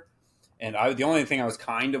sludge raker. And the only thing I was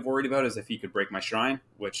kind of worried about is if he could break my shrine,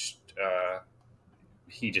 which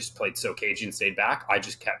he just played so cagey and stayed back. I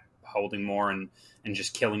just kept holding more and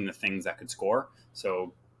just killing the things that could score.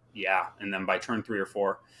 So yeah, and then by turn 3 or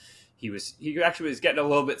 4, he actually was getting a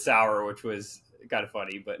little bit sour, which was kind of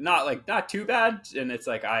funny, but not too bad. And it's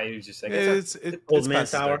like I was just like It's Old man past his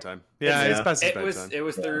sour. bedtime. Yeah, it's past his bedtime. it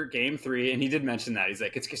was their game 3, and he did mention that. He's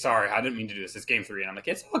like, "It's sorry, I didn't mean to do this. It's game 3," and I'm like,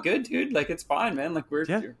 "It's all good, dude. Like it's fine, man. Like we're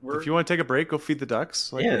If you want to take a break, go feed the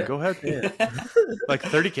ducks. Like, Yeah. go ahead. Yeah. Like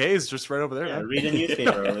 30K is just right over there. Yeah, man. read a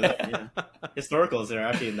newspaper over there. Yeah. Historicals are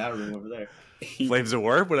actually in that room over there. Flames of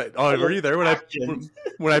War. Were you there when Action.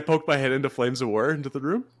 when I poked my head into Flames of War into the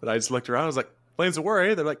room? And I just looked around. I was like, "Flames of War,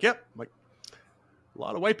 eh?" They're like, "Yep." I'm like, a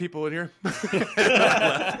lot of white people in here.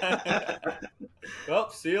 Well,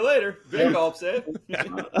 see you later. Big gulps, eh?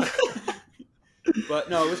 But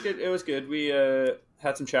no, it was good. It was good. We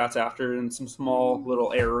had some chats after, and some small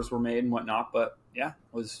little errors were made and whatnot. But yeah, it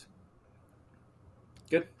was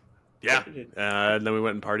good. Yeah. And then we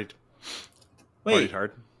went and partied. Partied Wait,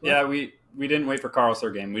 hard. Yeah, we didn't wait for Carl's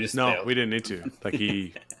third game. We just No, failed. we didn't need to. Like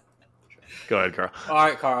he. Go ahead, Carl. All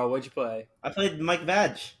right, Carl, what'd you play? I played Mike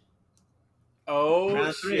Vag. Oh Round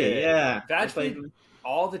shit! 3, yeah. Vag I played. played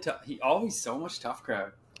all the tough. He always so much tough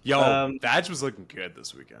crowd. Yo, Badge was looking good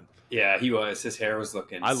this weekend. Yeah, he was. His hair was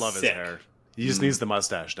looking. I love sick. his hair. He just needs the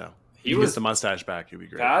mustache now. He He was gets the mustache back. He'd be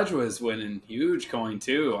great. Badge was winning huge coin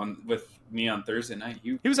too with me on Thursday night.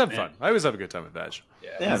 He was having fun. I always have a good time with Badge. Yeah,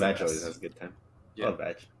 he's the Badge best. always has a good time. Yeah. Love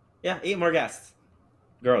Badge. Yeah, 8 more guests.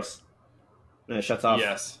 Gross. No, it shuts off.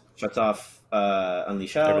 Yes. Shuts off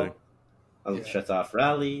Unleash Hell. Everything. Yeah. Shuts off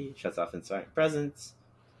Rally. Shuts off Inspiring Presence.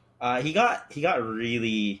 He got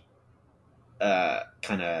really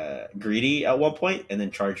kind of greedy at one point, and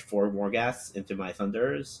then charged 4 more gas into my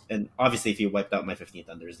Thunders. And obviously, if he wiped out my 15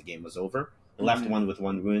 Thunders, the game was over. I left one with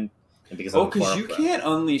 1 wound, and because because you can't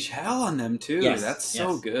unleash hell on them too. Yes, That's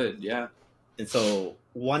so yes. good. Yeah. And so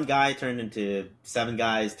 1 guy turned into 7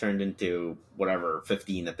 guys, turned into whatever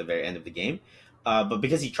 15 at the very end of the game. But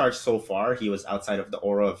because he charged so far, he was outside of the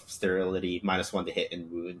aura of sterility, -1 to hit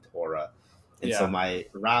and wound aura. And so my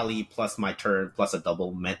rally plus my turn plus a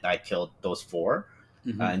double meant that I killed those 4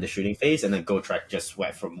 in the shooting phase. And then Gotrek just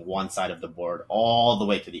went from one side of the board all the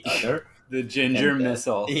way to the other. The ginger And,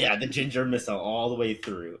 missile. Yeah, the ginger missile all the way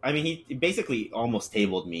through. I mean, he basically almost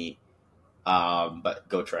tabled me. But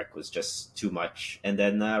Gotrek was just too much. And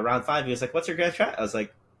then round 5, he was like, "What's your grand strat?" I was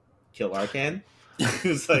like, "Kill Arcan." He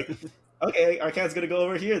was like, "Okay, Arcan's gonna go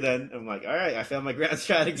over here then." I'm like, "All right, I found my grand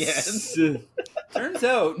strat again." Turns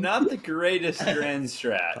out, not the greatest grand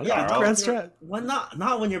strat. Yeah, Carl. Grand strat. Well,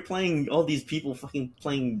 not when you're playing all these people fucking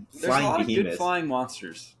playing There's a flying lot of good behemoths. flying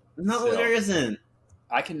monsters. No, still. there isn't.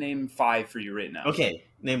 I can name 5 for you right now. Okay,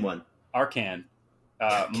 name one. Arcan,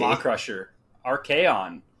 Maw Crusher,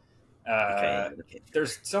 Archaon. Okay.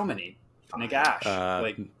 There's so many. Fine. Nagash.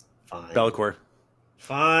 Fine. Bellicor.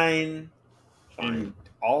 Fine. And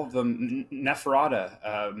all of them.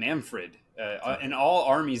 Neferata, Manfred, and all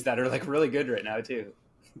armies that are like really good right now too.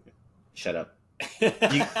 Shut up.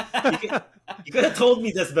 You could have told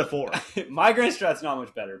me this before. My grand strat's not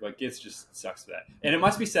much better, but Gitz just sucks for that. And it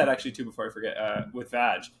must be said actually too before I forget. With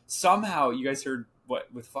Vag, somehow you guys heard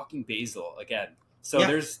what with fucking Basil again. So Yeah.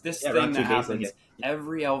 there's this Yeah, thing round that 2 Basil happens again.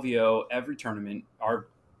 every LVO, every tournament. Our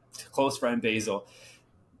close friend Basil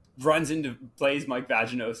runs into plays Mike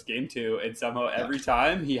Vaginos game 2, and somehow every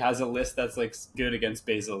time he has a list that's like good against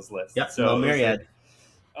Basil's list. Yep. So No it was Myriad. like,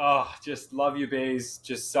 oh, just love you, Baze.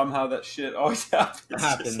 Just somehow that shit always happens. It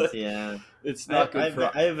happens. Just like, Yeah. it's not good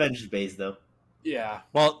for. I avenged Baze though. Yeah.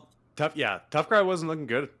 Well, Tough Cry wasn't looking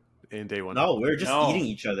good in day 1. No, we were just No. eating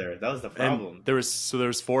each other. That was the And problem. there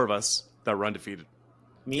was 4 of us that were undefeated.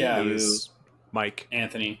 Me, Yeah, It you, was Mike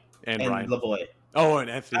Anthony. and and Ryan. Lavoy. Oh, and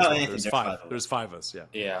Anthony. as Oh, well. Anthony, There's there's 5. 5 of us. There's 5 of us.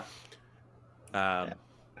 Yeah. Yeah.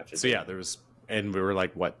 After So yeah, there was, and we were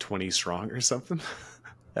like what 20 strong or something.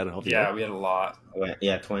 That'll help you Yeah, out. we had a lot.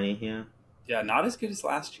 Yeah, 20. Yeah. Yeah, not as good as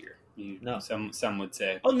last year. No. Some would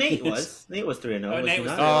say. Oh, Nate was 3-0. Oh, Nate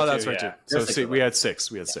was Oh, 3-0 that's too, right yeah. too. So There's 6 of we us. had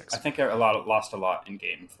 6. We had 6. I think lost a lot in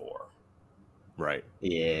game 4 Right.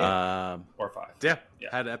 Yeah. or 5. Yeah. Yeah.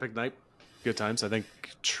 Had an epic night. Good times. I think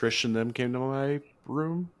Trish and them came to my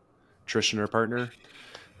room. Trish and her partner.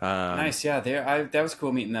 Nice, yeah. That was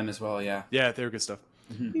cool meeting them as well. Yeah. Yeah, they were good stuff.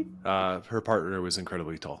 Mhm. Her partner was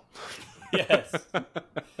incredibly tall. Yes.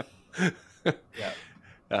 Yeah.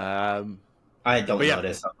 I don't but yeah.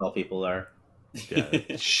 notice how tall people are.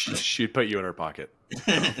 Yeah, she'd put you in her pocket.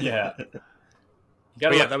 Yeah. You But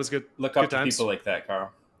gotta yeah, look, that was good. look good up to times. people like that,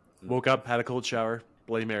 Carl. Woke up, had a cold shower,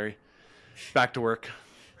 Bloody Mary, back to work.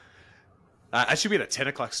 Actually, we had a 10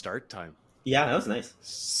 o'clock start time. Yeah, that was nice.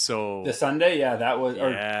 So The Sunday, yeah, that was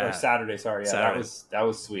Yeah. or Saturday. Sorry, yeah, Saturday. that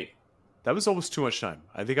was sweet. that was almost too much time.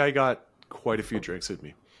 I think I got quite a few drinks with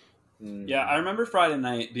me. Yeah, I remember Friday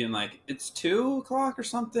night being like, "It's 2:00 or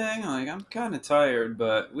something." I'm like, I'm kind of tired,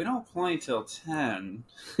 but we don't play till 10.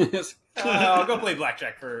 It's like, I'll go play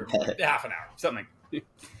blackjack for half an hour, something.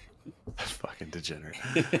 Fucking degenerate.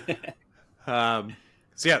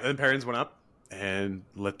 So yeah, then parents went up and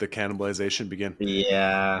let the cannibalization begin.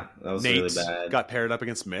 Yeah, that was Nate really bad. got paired up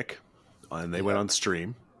against Mick, and they went on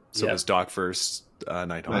stream. So Yeah. it was Doc first,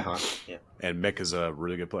 Nighthawk, Uh-huh. Yeah. and Mick is a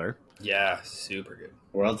really good player. Yeah, super good.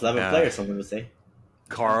 World's 11th Yeah. player, someone would say.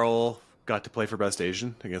 Carl got to play for Best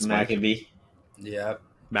Asian against Mike. Maccabee. Yeah.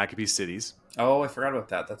 Maccabee Cities. Oh, I forgot about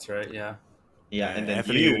that. That's right. Yeah. Yeah, and then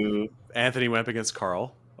Anthony- Anthony went up against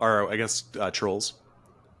Carl, or against Trolls,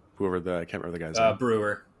 whoever I can't remember the guy's name.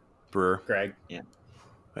 Brewer, Brewer. Greg.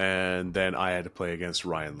 And then I had to play against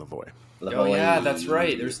Ryan Lavoie. Oh yeah, that's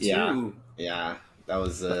right. There's 2. Yeah, yeah, that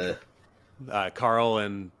was. Carl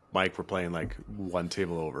and Mike were playing like one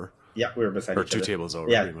table over, Yeah, we were beside or each 2 other. tables over,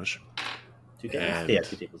 Yeah. pretty much. 2 tables. And- Yeah,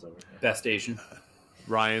 2 tables over. Best Asian.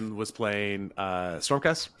 Ryan was playing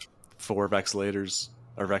Stormcast, 4 Vexillators,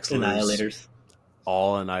 or Vexillators. Annihilators.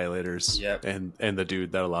 all annihilators. Yep. And the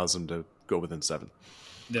dude that allows them to go within 7.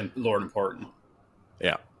 Then Lord Important.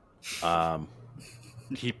 Yeah.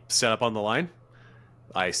 He set up on the line.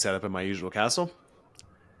 I set up in my usual castle.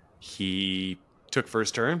 He took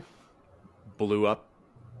first turn, blew up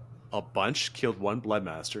a bunch, killed 1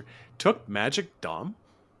 Bloodmaster, took Magic Dom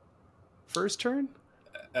first turn.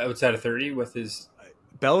 Outside of 30 with his...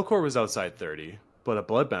 Be'lakor was outside 30, but a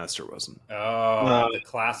Bloodmaster wasn't. Oh, the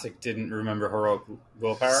classic didn't remember heroic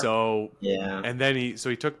willpower. So Yeah. and then he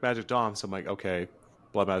took Magic Dom. So I'm like, okay,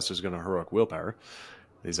 Bloodmaster's going to heroic willpower.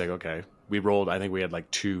 He's like, okay. We rolled. I think we had like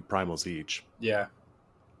 2 primals each. Yeah.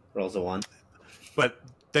 Rolls a 1. But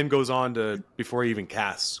then goes on to, before he even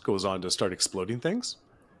casts, goes on to start exploding things.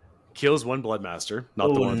 Kills 1 Bloodmaster,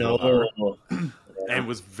 not the one with willpower, and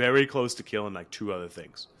was very close to killing like 2 other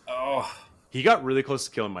things. Oh. He got really close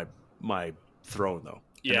to killing my throne though.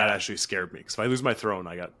 And Yeah. that actually scared me, because if I lose my throne,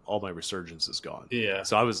 I got all my resurgence is gone. Yeah.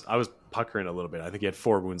 So I was puckering a little bit. I think he had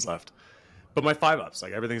 4 wounds left. But my 5-ups,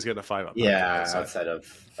 like everything's getting a 5-up. Yeah, So outside of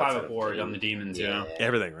 5-up ward on the demons, yeah.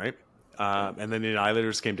 everything, right? And then the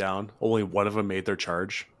Annihilators came down. Only one of them made their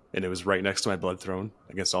charge, and it was right next to my Blood Throne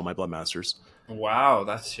against all my Bloodmasters. Wow,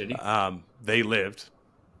 that's shitty. They lived.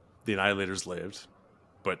 The Annihilators lived,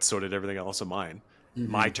 but so did everything else of mine.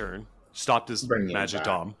 Mm-hmm. My turn. Stopped his Magic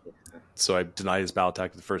Dom. So I denied his battle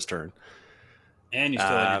attack the first turn. And you still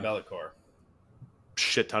had your Be'lakor.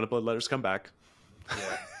 Shit ton of Bloodletters come back.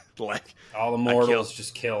 Yeah. Like All the mortals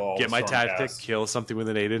just kill all get the my tactic, Stormcast. kill something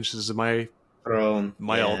within 8 inches of my Throne.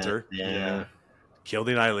 altar. Yeah. Killed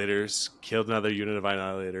the Annihilators, killed another unit of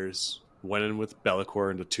Annihilators, went in with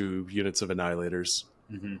Be'lakor into 2 units of Annihilators.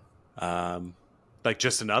 Mm-hmm. Like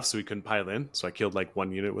just enough so we couldn't pile in. So I killed like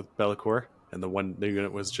 1 unit with Be'lakor, and the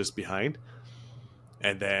unit was just behind.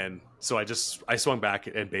 And then so I swung back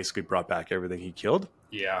and basically brought back everything he killed.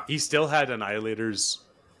 Yeah. He still had Annihilators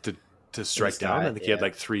to strike down. I think he had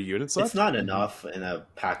like 3 units left. It's not enough in a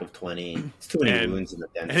pack of 20. It's too many wounds in the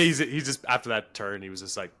den. And he's just, after that turn, he was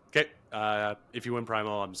just like, okay, if you win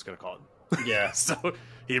Primal, I'm just going to call it. Yeah. So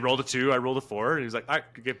he rolled a 2, I rolled a 4, and he was like, all right,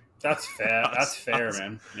 good game. That's fair. That's fair,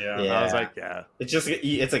 man. Yeah. I was like, yeah.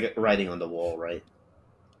 It's like writing on the wall, right?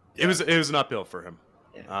 It was an uphill for him.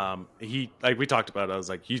 Yeah. He, like we talked about, I was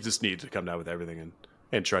like, you just need to come down with everything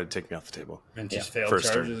and try to take me off the table. And just Yeah. failed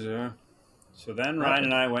First charges, yeah. So then Ryan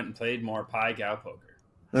and I went and played more Pai Gow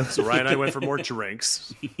poker. So Ryan and I went for more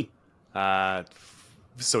drinks.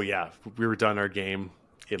 So yeah, we were done our game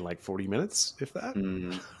in like 40 minutes, if that.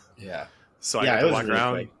 Yeah. So I Yeah, got it to was walk really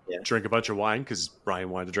around, quick, yeah. drink a bunch of wine, because Ryan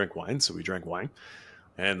wanted to drink wine, so we drank wine.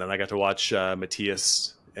 And then I got to watch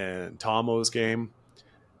Matthias and Tomo's game.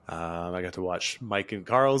 I got to watch Mike and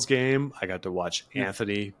Carl's game. I got to watch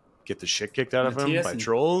Anthony get the shit kicked out of him Matthias by and-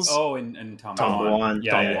 trolls. Oh, and Tom Guan.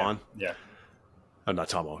 Yeah, Tom yeah, Guan. Yeah. Oh, not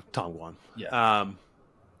Tomo, Tom Guan. Yeah.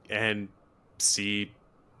 And see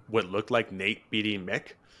what looked like Nate beating Mick.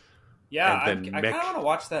 Yeah, And then I kind Mick- of want to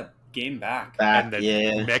watch that game back. And then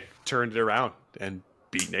yeah. Mick turned it around and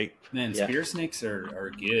beat Nate. Man, Yeah. spear snakes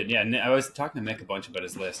are good. Yeah, and I was talking to Mick a bunch about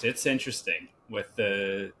his list. It's interesting with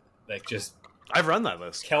the just I've run that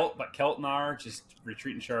list. Keltnar, just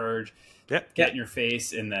retreat and charge, Yeah. get in your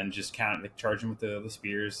face, and then just charge him with the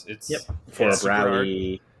spears. It's Yep. For It's a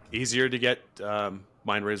rally. Easier to get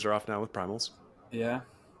Mind Razor off now with primals. yeah.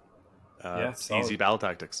 Yeah, It's solid. easy battle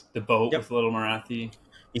tactics. The boat Yep. with Little Marathi.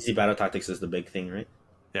 Easy battle tactics is the big thing, right?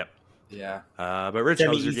 Yep. Yeah. But Rich, how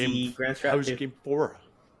was your Semi-easy game? Grand Strat How was your too. game 4?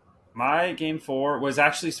 My game 4 was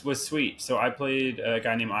sweet. So I played a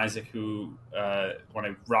guy named Isaac who, when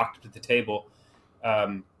I rocked up at the table,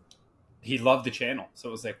 he loved the channel. So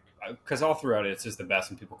it was like, because all throughout it, it's just the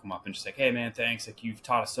best when people come up and just like, hey man, thanks. Like you've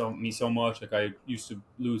taught me so much. Like I used to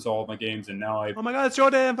lose all my games and now I. Oh my God, it's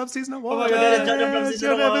Jordan from season 1. Oh my God, Jordan from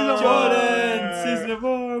season one. Jordan, season of 4.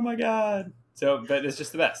 Oh my God. So, but it's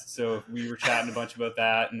just the best. So we were chatting a bunch about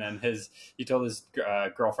that, and then he told his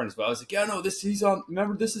girlfriend as well. I was like, yeah, no, he's on.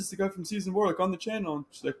 Remember, this is the guy from season 4, like on the channel. And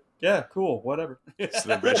she's like, yeah, cool, whatever. So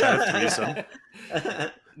then Rich had a threesome.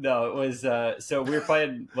 No, it was. So we were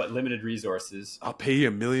playing limited resources. I'll pay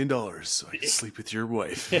you $1 million so I can sleep with your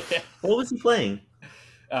wife. What was he playing?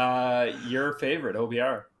 Your favorite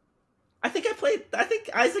OBR. I think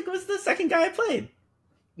Isaac was the second guy I played.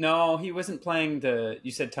 No, he wasn't playing you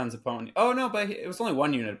said tons of ponies. Oh, no, but it was only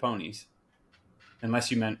 1 unit of ponies. Unless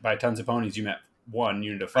you meant by tons of ponies, you meant 1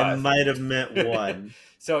 unit of 5. I might have meant one.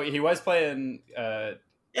 So he was playing Yeah,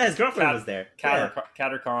 his girlfriend was there.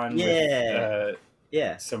 Catercon Yeah. with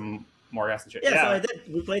Yeah. some more gas and shit. Yeah, so I did.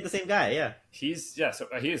 We played the same guy, yeah. So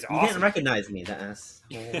he is You awesome. didn't recognize me, that ass.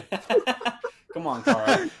 Come on,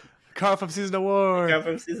 Carl. Carl from Season of War. Come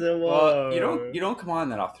from season 1. Well, you don't come on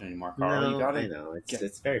that often anymore, Carl. No, You gotta. I know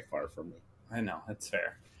it's very far from me. I know, that's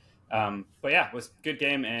fair. But yeah, it was a good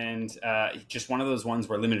game, and just one of those ones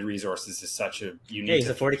where limited resources is such a unique. Yeah, he's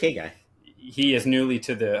a 40K guy. He is newly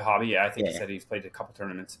to the hobby. I think he Yeah. said he's played a couple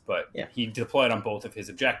tournaments, but Yeah. he deployed on both of his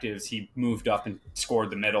objectives. He moved up and scored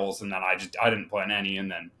the middles, and then I didn't play on any, and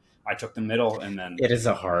then I took the middle, and then It is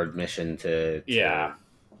a hard mission to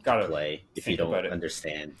gotta play if you think about don't it.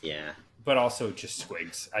 understand. Yeah. But also just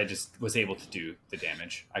squigs. I just was able to do the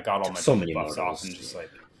damage. I got all my So many buffs mortals. off and just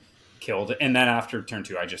killed. And then after turn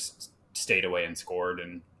 2, I just stayed away and scored,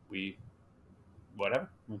 and we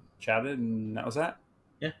chatted, and that was that.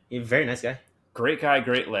 Yeah, he's a very nice guy. Great guy,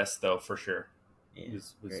 great list though for sure. Yeah,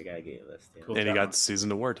 Was great guy, great list. Yeah. Cool. And he got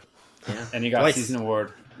Season Award. Yeah. And he got Twice. season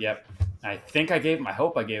award. Yep. I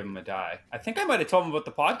hope I gave him a die. I think I might have told him about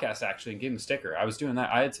the podcast actually and gave him a sticker. I was doing that.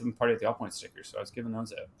 I had some Party at the All Point stickers, so I was giving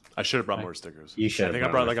those out. I should have brought more stickers. You should I have think I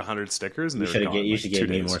brought brought more. like 100 stickers, and You they should were have gone in, you like, should 2 give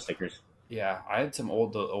me days. more stickers. Yeah, I had some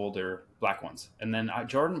older black ones, and then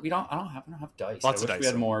Jordan. I don't have dice. Lots I of wish dice, we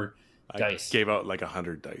had though. more I dice. gave out like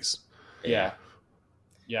 100 dice. Yeah.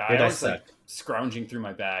 Your I dice was suck. scrounging through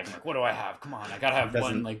my bag. I'm like, what do I have? Come on, I gotta have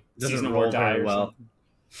Doesn't- one doesn't season roll award die very or well. something.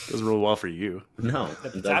 Doesn't roll well for you. No, The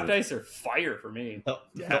it tap doesn't. dice are fire for me.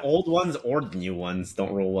 The old ones or the new ones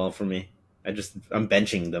don't roll well for me. I'm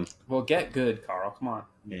benching them. Well, get good, Carl. Come on.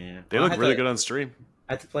 Yeah, They I look had really to- good on stream.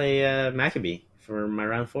 I had to play Maccabee for my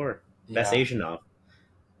round 4. Best Yeah. Asian off.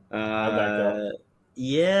 How'd that go?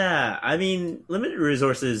 Yeah, I mean, limited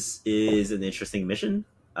resources is an interesting mission.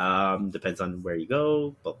 Depends on where you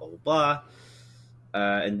go. Blah blah blah blah.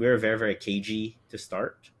 And we were very very cagey to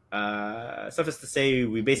start. Suffice to say,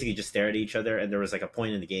 we basically just stared at each other, and there was like a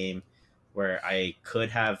point in the game where I could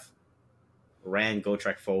have ran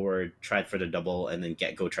Gotrek forward, tried for the double, and then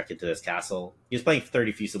get Gotrek into this castle. He was playing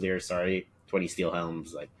 30 Fusiliers, 20 Steel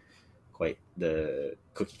Helms, like quite the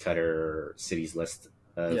cookie cutter cities list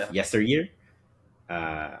of yesteryear.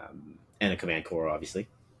 And a command core, obviously.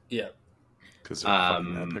 Yeah. Because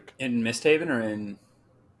epic. In Misthaven or in?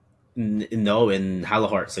 No, in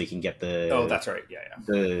Halahart, so you can get the Oh, that's right. Yeah.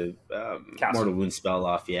 the Castle. Mortal Wound spell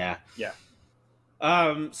off. Yeah. Yeah.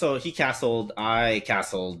 So he castled, I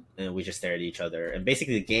castled, and we just stared at each other. And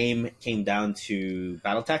basically, the game came down to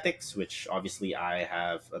battle tactics, which obviously I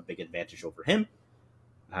have a big advantage over him.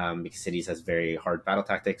 Because Cities has very hard battle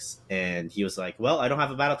tactics, and he was like, "Well, I don't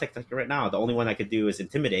have a battle tactic right now. The only one I could do is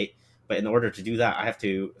intimidate. But in order to do that, I have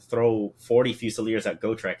to throw 40 Fusiliers at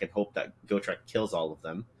Gotrek and hope that Gotrek kills all of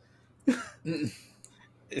them."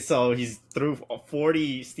 So he's threw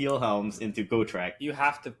 40 Steel Helms into Gotrek. You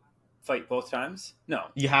have to fight both times? No.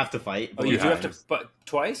 You have to fight. Oh, you do have to, but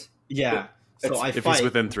twice? Yeah. So I If fight. he's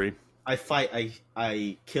within 3. I fight.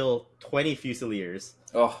 I kill 20 Fusiliers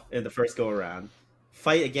Oh. in the first go around.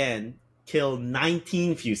 Fight again. Kill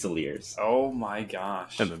 19 Fusiliers. Oh my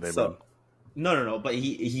gosh. And then they So- win. No. But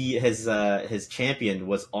his champion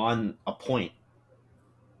was on a point,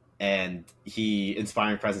 and he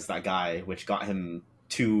inspiring presence that guy, which got him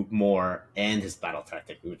 2 more and his battle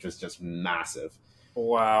tactic, which was just massive.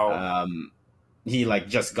 Wow. He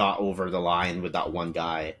just got over the line with that one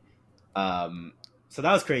guy. So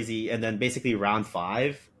that was crazy. And then basically round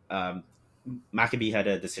 5, Maccabee had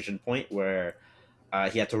a decision point where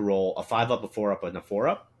he had to roll a 5-up, a 4-up, and a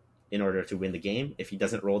 4-up in order to win the game. If he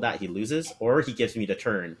doesn't roll that, he loses, or he gives me the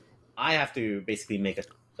turn. I have to basically make a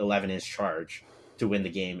 11-inch charge to win the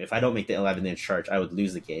game. If I don't make the 11-inch charge, I would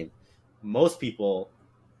lose the game. Most people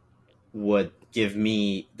would give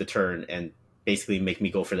me the turn and basically make me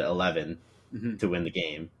go for the 11 Mhm. to win the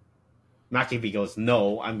game. Maccabee goes,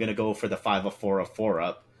 "No, I'm going to go for the 5-up, 4-up,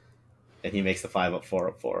 4-up." And he makes the 5-up,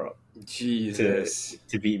 4-up, 4-up Jesus.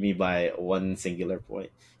 to beat me by 1 singular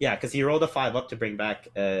point. Yeah, because he rolled a 5-up to bring back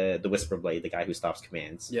the Whisper Blade, the guy who stops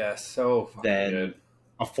commands. Yeah, so fucking Then good.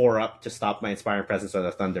 a 4-up to stop my Inspiring Presence of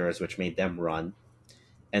the Thunderers, which made them run.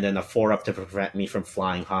 And then a 4-up to prevent me from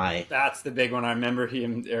flying high. That's the big one. I remember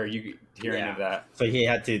you hearing Yeah. of that. So he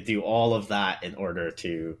had to do all of that in order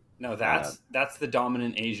to... No, that's the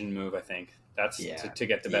dominant Asian move, I think. That's Yeah. to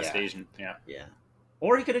get the best Yeah. Asian. Yeah. Yeah.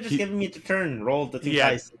 Or he could have just given me the turn, rolled the 2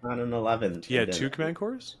 Yeah. dice on an 11. He had and then 2 command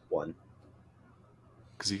cores? 1.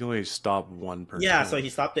 Because he can only stop 1 per Yeah, turn. so he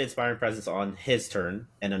stopped the Inspiring Presence on his turn,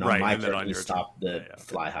 and then on Right, my and then turn on he your stopped turn. the Yeah, okay.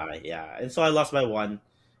 fly high. Yeah, and so I lost by 1.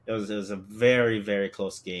 It was a very, very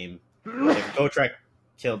close game. If Gotrek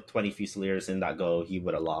killed 20 Fusiliers in that go, he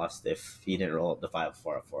would have lost. If he didn't roll up the 5,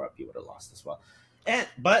 4, 4 up, he would have lost as well. And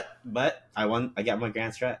but I won. I got my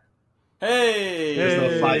grand strat. Hey! There's no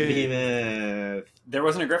Hey. 5 behemoth. There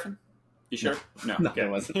wasn't a Griffin? You sure? No, No, okay. it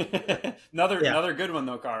wasn't. Another good one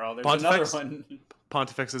though, Carl. There's Pontifex? another one.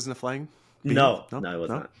 Pontifex isn't a flying? No, No? it was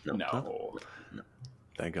No? not. No. No.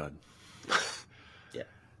 Thank God.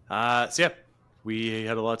 Yeah. So yeah, we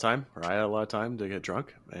had a lot of time, or I had a lot of time to get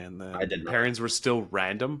drunk, and then I did not. pairings were still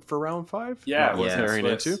random for round 5. Yeah, Not it worth wasn't pairing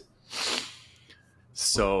Swiss. into.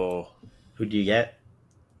 So Who do you get?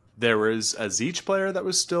 there was a Zeech player that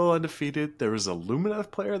was still undefeated. There was a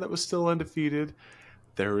Luminev player that was still undefeated.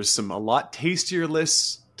 There was a lot tastier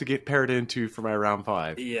lists to get paired into for my round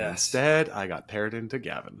 5. Yes. Instead, I got paired into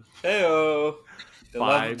Gavin. Heyo. The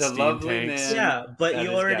 5 the steam lovely tanks. man. Yeah, but that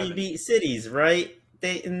you is already Gavin. beat cities, right,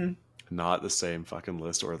 Dayton? Not the same fucking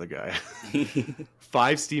list or the guy.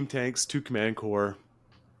 5 steam tanks, 2 command core,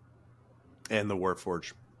 and the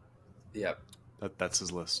Warforge. Yep. That's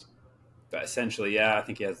his list. But essentially, yeah, I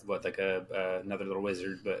think he has another little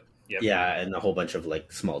wizard, but yep. Yeah, and a whole bunch of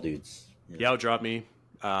like small dudes. He outdropped me.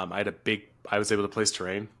 I was able to place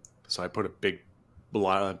terrain, so I put a big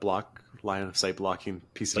line of sight blocking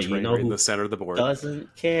piece of But you terrain know right in who the center of the board.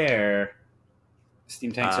 Doesn't care.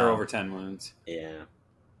 Steam tanks are over 10 wounds. Yeah.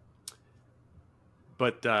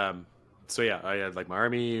 But so yeah, I had like my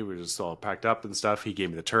army. We were just all packed up and stuff. He gave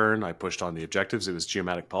me the turn. I pushed on the objectives. It was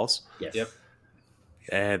Geomatic Pulse. Yes. Yep.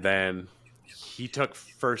 And then he took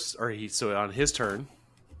first, so on his turn,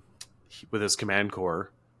 with his command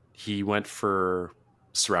core, he went for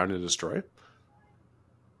Surround and Destroy,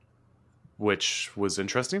 which was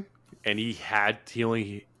interesting. And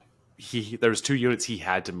there was 2 units he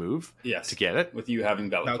had to move Yes. to get it. With you having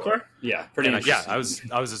Bellicor. Bellicor? Yeah, pretty And much. I was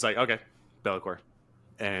just like, okay, Bellicor.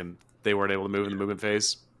 And they weren't able to move in the movement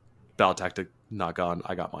phase. Battle tactic not gone.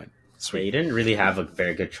 I got mine. Yeah, Sweet. he didn't really have a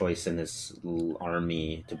very good choice in his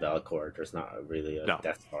army to Bellicor. There's not really a No.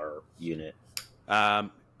 Death Star unit. And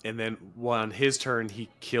then on his turn, he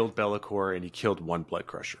killed Bellicor and he killed 1 Blood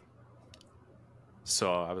Crusher.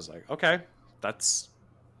 So I was like, okay, that's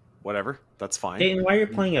whatever. That's fine. Dayton, why are you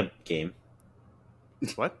playing a game?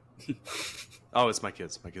 What? Oh, it's my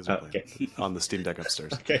kids. My kids are Oh, playing okay. on the Steam Deck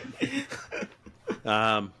upstairs. Okay.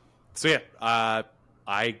 So yeah,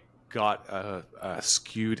 I got a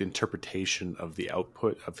skewed interpretation of the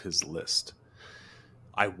output of his list.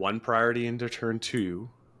 I won priority into turn 2.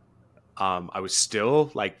 I was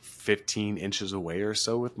still like 15 inches away or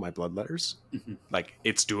so with my bloodletters. Mhm. Like,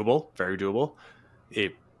 it's doable, very doable.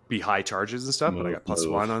 It be high charges and stuff, but I got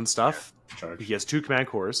 +1 on stuff. Charge. He has 2 command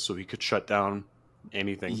cores, so he could shut down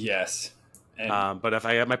anything. Yes. And But if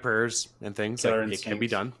I had my prayers and things, Killer like, it can be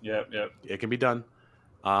done. Yep. It can be done.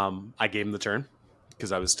 I gave him the turn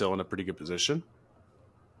because I was still in a pretty good position.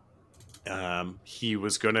 He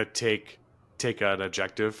was gonna take an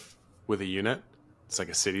objective with a unit. It's like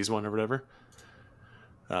a cities one or whatever.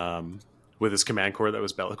 With his command core that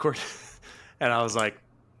was Bellicor. And I was like,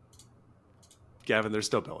 Gavin, there's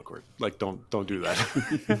still Bellicor. Like, don't do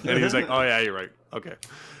that. And he was like, oh yeah, you're right. Okay.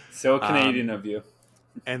 So Canadian of you.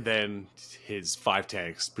 And then his 5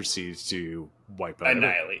 tanks proceeds to wipe out.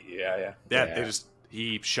 Annihilate you. Yeah. Yeah,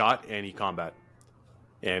 he shot and he combat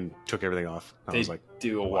and took everything off. I They was like,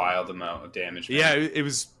 do a wild amount of damage. man. yeah, it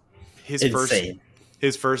was his Insane.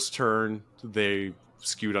 first turn. They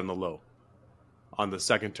skewed on the low. On the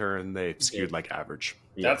second turn, they skewed like average.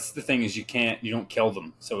 Yeah. That's the thing is you don't kill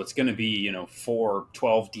them. So it's going to be, 4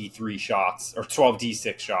 12d3 shots or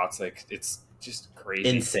 12d6 shots. Like, it's just crazy.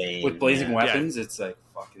 Insane. With blazing yeah. weapons, it's like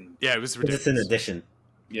fucking, Yeah, it was But it's ridiculous. an addition.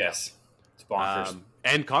 yes. It's bonkers.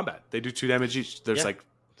 And combat. They do 2 damage each. There's Yeah. like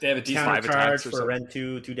They have a decent, five Countercharge attacks or for something. rend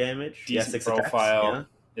 2 damage. decent 6 profile. Attacks.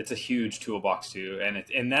 It's a huge toolbox too.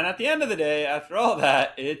 And then at the end of the day, after all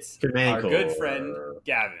that, it's Command our good core. friend,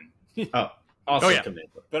 Gavin. Yeah. Also, Oh, yeah. command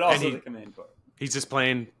core. But also And he- the command core. he's just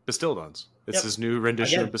playing Bastildons. It's Yep. his new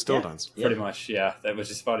rendition Again, of Bastildons. Yeah. Pretty much, yeah. That was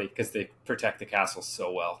just funny because they protect the castle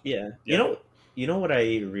so well. Yeah. Yeah. You know what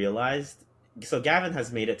I realized? So Gavin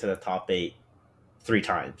has made it to the top 8 3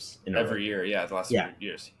 times in a row. Every year, yeah, the last Yeah. few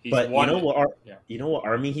years. He's But won Yeah. you know what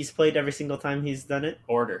army he's played every single time he's done it?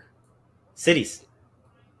 order. Cities.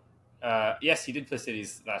 Yes, he did play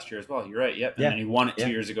cities last year as well. You're right. Yep. And Yeah. then he won it 2 Yeah.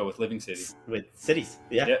 years ago with Living City. With cities.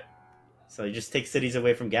 Yeah. Yep. So he just takes cities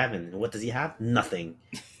away from Gavin. And what does he have? Nothing.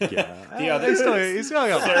 Yeah, The other he's still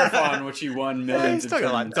got Seraphon, which he won millions he's of still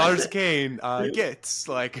got a lot. turns. Dollars a cane gets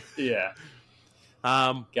like. Yeah.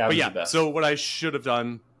 But Gavin's yeah, the best. so what I should have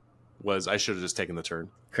done was I should have just taken the turn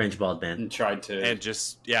Cringe bald man. And tried to and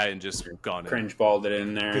just gone in. cringe balled it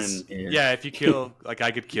in there. 'Cause, And yeah, if you kill like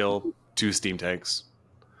I could kill 2 steam tanks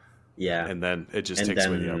Yeah. and then it just And takes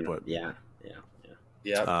then, away the output. Yeah.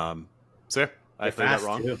 yeah. So yeah, I You're played that fast,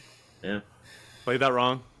 wrong. too. Yeah. Played that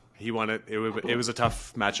wrong. He won it. It was a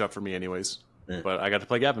tough matchup for me anyways. but I got to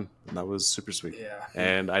play Gavin, and that was super sweet. Yeah.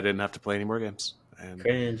 And I didn't have to play any more games. And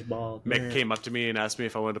Cringe ball. Mick came up to me and asked me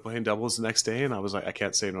if I wanted to play in doubles the next day, and I was like, I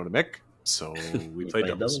can't say no to Mick, so we played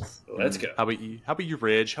doubles. Let's go. How about you? How about you,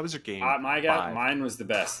 Ridge? How was your game? Mine was the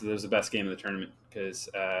best. It was the best game of the tournament because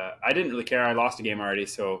I didn't really care. I lost a game already,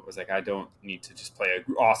 so it was like I don't need to just play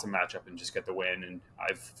an awesome matchup and just get the win. And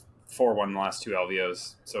I've 4-1 the last 2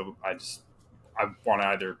 LVOs, so I want to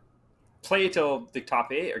either play till the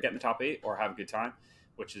top 8 or get in the top 8 or have a good time,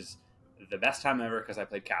 which is the best time ever because I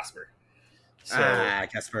played Casper. So,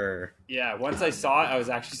 Casper. Yeah, once I saw it, I was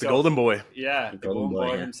actually the golden boy. Yeah, the golden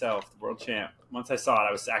boy yeah. himself, the world champ. Once I saw it,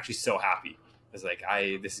 I was actually so happy. I was like,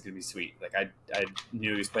 this is gonna be sweet. Like I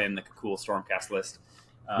knew he was playing like a cool Stormcast list.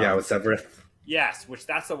 With Severith. Yes, which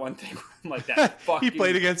that's the one thing like that. He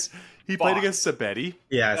played against Sabetti.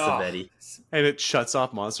 Yeah, Oh. Sabetti. And it shuts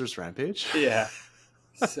off Monsters Rampage. Yeah,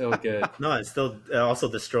 so good. No, it still also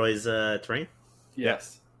destroys terrain.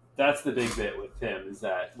 Yes, that's the big bit with him is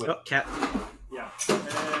that. With, Cat. Yeah.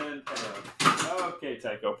 And, okay,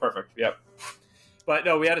 Tycho. Perfect. Yep. But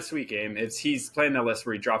no, we had a sweet game. He's playing that list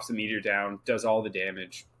where he drops the meteor down, does all the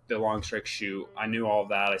damage, the long strike shoot. I knew all of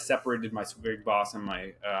that. I separated my Squig Boss and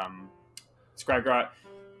my Scragrot,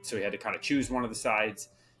 so he had to kind of choose one of the sides.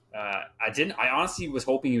 I honestly was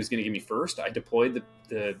hoping he was going to give me first. I deployed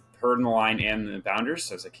the herd in the line and the bounders,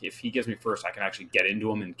 so I was like, if he gives me first, I can actually get into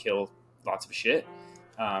him and kill lots of shit.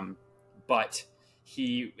 But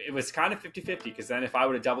it was kind of 50-50 because then if I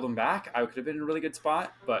would have doubled him back, I could have been in a really good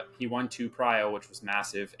spot. But he won 2 prio, which was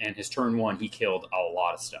massive, and his turn 1 he killed a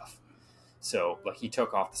lot of stuff. So like he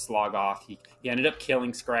took off the slog off. He ended up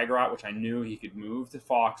killing Scragrot, which I knew he could move the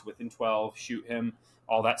fox within 12, shoot him,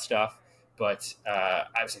 all that stuff. But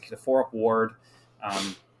I was like the 4-up ward.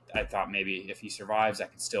 I thought maybe if he survives, I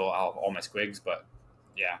can still I'll have all my squigs. But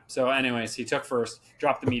yeah. So anyways, he took first,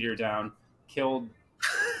 dropped the meteor down, killed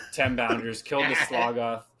 10 bounders, killed the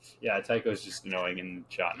Slogoth. Yeah, Tycho's just annoying and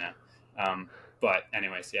shot now. But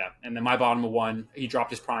anyways, yeah. And then my bottom of 1, he dropped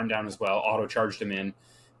his prime down as well, auto charged him in.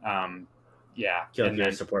 Yeah. Killed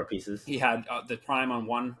your support pieces. He had the prime on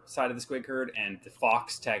one side of the squig herd and the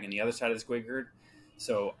fox tagging the other side of the squig herd.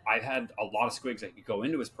 So I had a lot of squigs that could go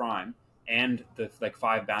into his prime and the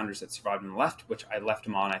 5 bounders that survived on the left, which I left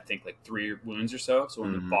him on, I think, 3 wounds or so. So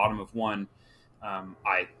in the bottom of 1,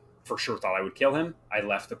 I for sure thought I would kill him. I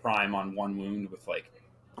left the prime on 1 wound with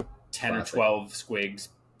 10 or 12 squigs,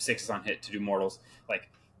 6 on hit to do mortals.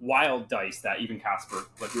 Wild dice that even Casper,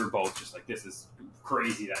 we were both just this is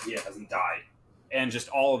crazy that he hasn't died. And just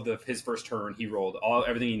all of his first turn, he rolled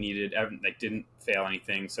everything he needed, didn't fail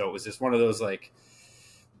anything. So it was just one of those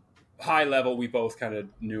high level. We both kind of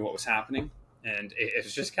knew what was happening, and it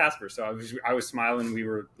was just Casper. So I was smiling. We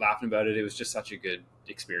were laughing about it. It was just such a good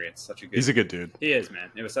experience. He's a good dude. He is, man.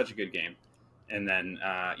 It was such a good game. And then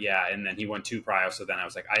and then he won 2 prio. So then I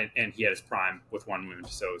was and he had his prime with 1 wound.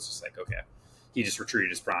 So it was just okay. He just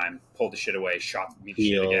retreated his prime, pulled the shit away, shot me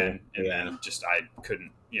the shit again, and then just I couldn't,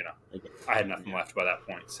 I had nothing left by that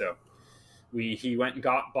point. So he went and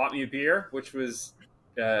bought me a beer, which was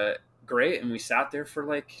great, and we sat there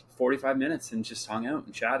for 45 minutes and just hung out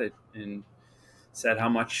and chatted and said how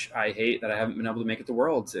much I hate that I haven't been able to make it to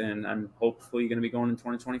Worlds, and I'm hopefully going to be going in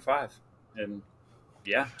 2025. And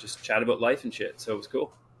yeah, just chat about life and shit. So it was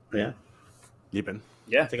cool. Yeah. Yep.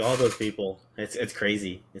 Yeah, it's all those people. It's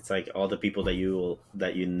crazy. It's all the people that you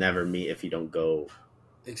never meet if you don't go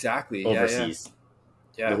exactly overseas.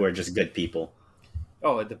 Yeah. Who are just good people.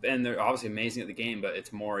 Oh, and they're obviously amazing at the game, but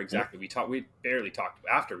it's more exactly. We barely talked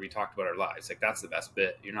after we talked about our lives. That's the best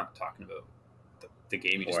bit. You're not talking about the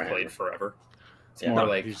game you just played forever. It's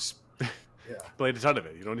more you just played a ton of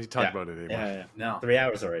it. You don't need to talk about it anymore. Yeah. No, 3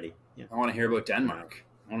 hours already. Yeah. I want to hear about Denmark.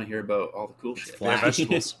 I want to hear about all the cool shit. They have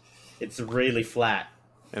vegetables. It's really flat.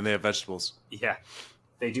 And they have vegetables. Yeah,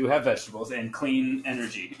 they do have vegetables and clean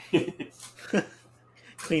energy.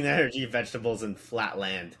 Clean energy, vegetables, and flat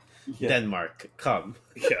land. Yeah. Denmark, come.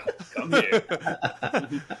 Yeah, come here. How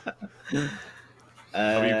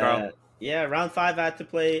about you, Carl? Yeah, round 5 I had to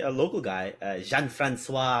play a local guy,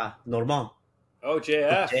 Jean-Francois Normand. Oh,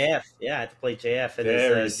 JF. JF, yeah, I had to play JF. And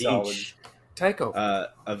very solid. Tycho.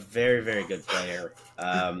 A very, very good player.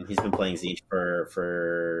 He's been playing Zeech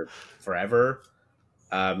for forever.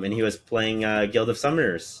 And he was playing Guild of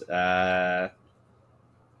Summoners.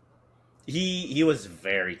 He was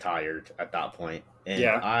very tired at that point. And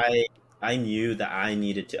I knew that I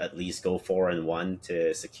needed to at least go 4-1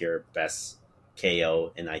 to secure best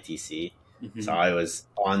KO in ITC. Mm-hmm. So I was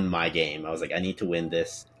on my game. I was I need to win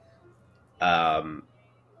this.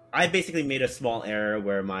 I basically made a small error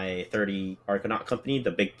where my 30 Argonaut company,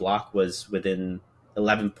 the big block, was within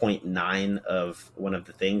 11.9 of one of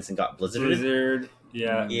the things and got blizzarded. Blizzard.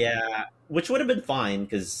 Yeah. Yeah, which would have been fine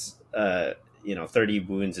because 30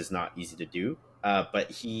 wounds is not easy to do. But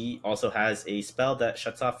he also has a spell that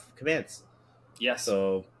shuts off commands. Yes.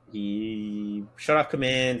 So he shut off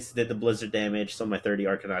commands, did the blizzard damage, so my 30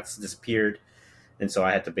 Arcanauts disappeared. And so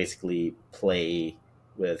I had to basically play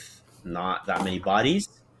with not that many bodies.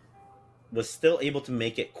 Was still able to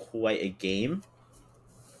make it quite a game.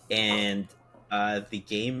 And the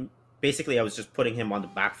game, basically I was just putting him on the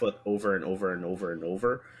back foot over and over and over and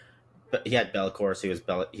over. But he had Bellicor,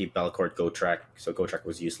 so he Bellicored Gotrek, so Gotrek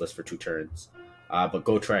was useless for 2 turns. But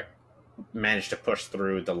Gotrek managed to push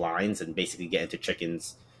through the lines and basically get into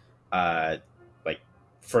chickens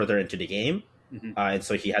further into the game. Mhm. And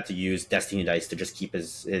so he had to use Destiny Dice to just keep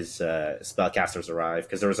his spellcasters alive,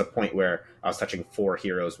 because there was a point where I was touching 4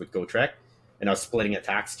 heroes with Gotrek, and I was splitting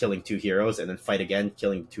attacks, killing 2 heroes, and then fight again,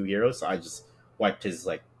 killing 2 heroes. So I just wiped his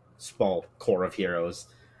small core of heroes.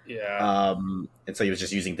 Yeah. And so he was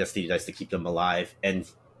just using Destiny Dice to keep them alive. And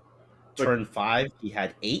turn 5, he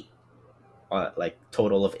had 8,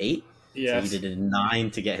 total of 8. Yes. So he did a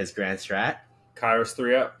 9 to get his grand strat. Kairos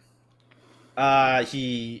 3 up.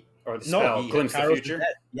 He Or the spell. Glimpse the Kairos future. was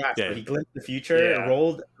dead. Yeah, so Yeah. he glimpsed the future. Yeah.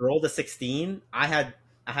 Rolled a 16. I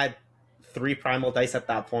had 3 primal dice at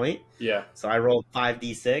that point, Yeah. so I rolled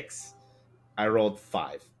 5d6. I rolled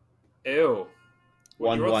 5. Ew.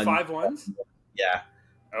 One, you rolled one. 5 ones? Yeah,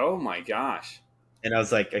 Oh my gosh. and I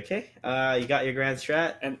was like, okay, you got your grand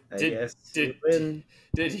strat. And I guess did you win.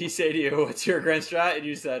 did he say to you, "What's your grand strat?" And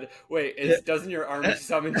you said, "Wait, doesn't your army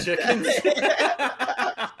summon chickens?"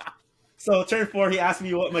 So turn 4, he asked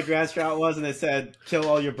me what my grand strat was, and I said, kill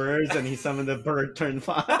all your birds, and he summoned a bird turn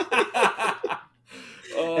 5.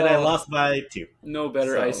 Oh, And I lost by 2. No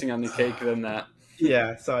better So- icing on the cake than that.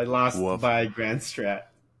 Yeah, so I lost Woof. by grand strat.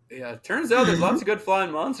 Yeah, it turns out there's lots of good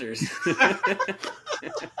flying monsters.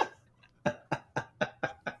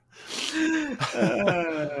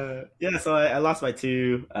 Yeah, so I lost by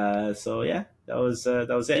 2. So yeah, that was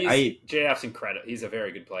it. JF's incredible. He's a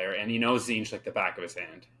very good player, and he knows Zinch like the back of his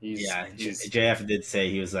hand. He's JF did say,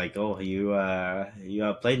 he was like, "Oh, you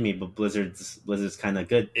outplayed me, but Blizzard's kind of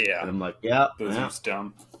good." And yeah. I'm like, "Yeah, Blizzard's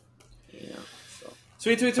dumb. yeah." So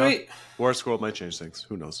Sweet. War Scroll might change things.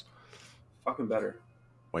 Who knows? Fucking better.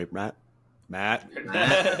 Wait, Matt.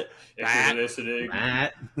 If you're listening.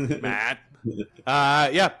 Matt,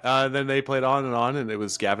 Then they played on, and it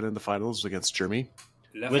was Gavin in the finals against Jeremy,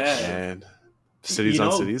 Left Which- hand. and cities on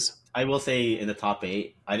know- cities. I will say in the top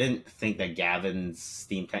 8, I didn't think that Gavin's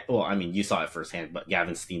Steam Tank. Well, I mean, you saw it firsthand, but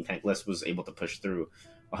Gavin's Steam Tank list was able to push through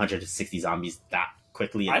 160 zombies that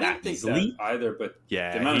quickly and I that didn't think easily. that either, but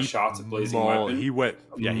Yeah, the amount of shots of blazing weapon. He went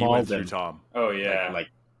Mauled through him. Tom. Oh yeah. Like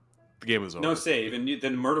the game was over. No save, and the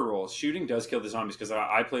murder rolls. Shooting does kill the zombies because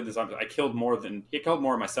I played the zombies. He killed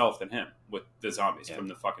more myself than him with the zombies Yeah. from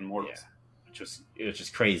the fucking mortals. It was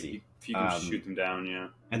just crazy. If you can shoot them down, yeah.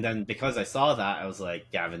 And then because I saw that, I was like,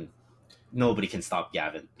 Gavin, nobody can stop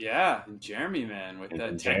Gavin. Yeah, and Jeremy, man, with that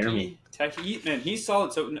And techie, Jeremy. man, he's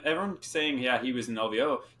solid. So everyone's saying, yeah, he was an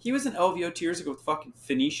LVO. He was an LVO 2 years ago with fucking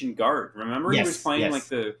Phoenician Guard. Remember, he Yes, was playing yes. like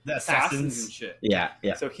the The assassins assassins. and shit.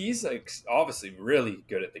 Yeah. So he's like obviously really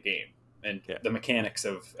good at the game and Yeah. the mechanics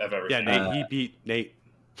of Yeah, everything. Nate. He beat Nate.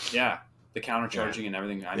 Yeah, the counter charging and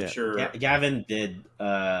everything. I'm Yeah. sure, Gavin did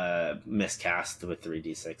miscast with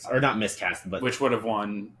 3d6, or not miscast, but which would have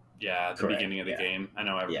won. Yeah, the Correct, beginning of the yeah. game. I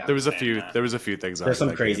know everyone. There was a saying few. that. There was a few things. There's out of some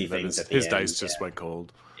that crazy game that things at the his end, dice just yeah. went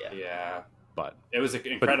cold. Yeah. But It was an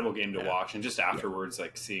incredible game to yeah. watch, and just afterwards,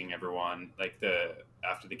 like seeing everyone, like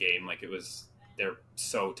after the game, like they're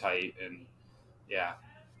so tight, and yeah,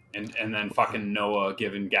 and then fucking Noah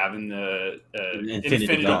giving Gavin the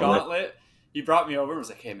Infinity Gauntlet. He brought me over and was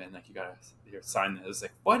like, "Hey man, like you gotta sign this." I was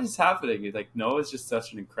like, "What is happening?" He's like, Noah's just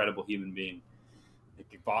such an incredible human being. Like,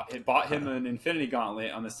 he bought him an Infinity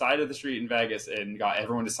Gauntlet on the side of the street in Vegas, and got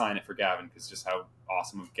everyone to sign it for Gavin because just how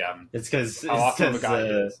awesome of Gavin, it's because how awesome of a guy he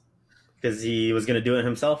is. because he was going to do it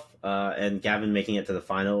himself, and Gavin making it to the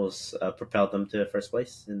finals propelled them to first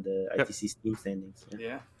place in the Yep. ITC Steam standings.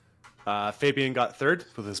 Yeah. Yeah. Fabian got third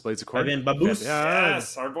with his Blades of Corn. Fabian Baboose. Fabian.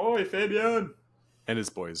 Yes, our boy Fabian. And his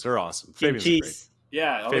boys. They're awesome. King Fabian's Cheese.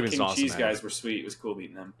 Yeah, all Fabian's the King awesome, Cheese man. guys were sweet. It was cool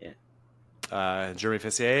beating them. great. Jeremy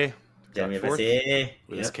Fessier Jeremy got fourth Fessier.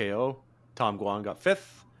 with his Yep. KO. Tom Guan got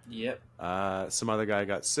fifth. Yep. Some other guy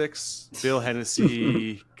got sixth. Bill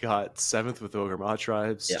Hennessy got seventh with Ogre Ma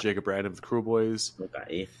Tribes. Yeah. Jacob Brandon with Crew Boys. We got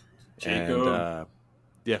eighth. Jacob. And,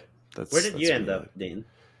 yeah, that's. Where did that's you end really up, Dayton?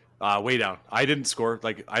 Way down. I didn't score.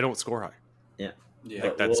 Like I don't score high. Yeah.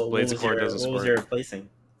 Like, that's Blades of Corn doesn't What was score. your placing?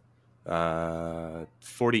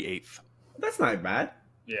 48th. That's not bad.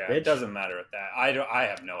 Yeah, Rich? it doesn't matter at that. I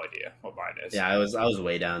have no idea what mine is. Yeah, I was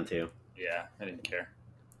way down too. Yeah, I didn't care.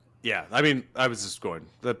 Yeah, I mean, I was just going.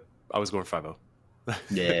 I was going 5-0.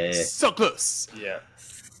 Yeah. So close. Yeah.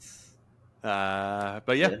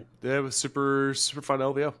 But yeah, it was super fun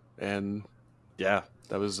LVO, and yeah,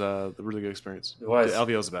 that was a really good experience. It was. The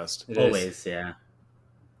LVO's the best. It Always, is. yeah.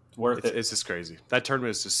 Worth it. It's just crazy. That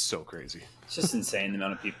tournament is just so crazy. It's just insane the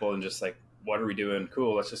amount of people and just like, what are we doing?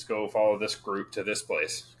 Cool, let's just go follow this group to this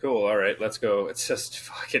place. Cool, all right, let's go. It's just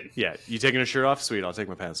fucking... Yeah, you taking your shirt off? Sweet, I'll take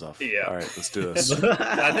my pants off. Yeah. All right, let's do this.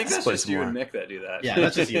 I think that's play just some you and more. Mick that do that. Yeah,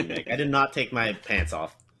 that's just you, Nick. I did not take my pants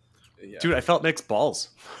off. Yeah. Dude, I felt Nick's balls.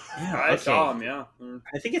 I saw him, yeah.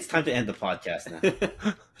 I think it's time to end the podcast now.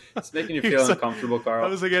 It's making you feel uncomfortable, Carl. I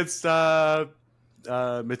was against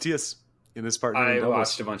Matthias in this partner. I in doubles.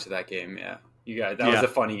 watched a bunch of that game, yeah. You guys, that was a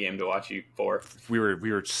funny game to watch you for. We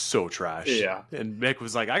were so trash. Yeah. And Mick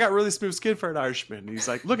was like, I got really smooth skin for an Irishman. And he's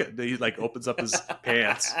like, look at, he like opens up his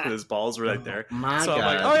pants and his balls were right there. My So I'm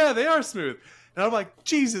like, God. oh yeah, they are smooth. And I'm like,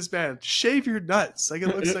 Jesus, man, shave your nuts. Like it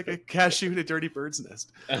looks like a cashew in a dirty bird's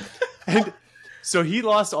nest. And so he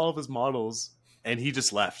lost all of his models and he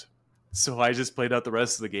just left. So I just played out the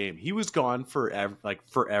rest of the game. He was gone forever, like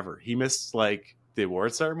forever. He missed like the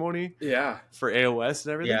award ceremony Yeah. for AOS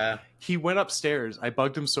and everything. Yeah. He went upstairs. I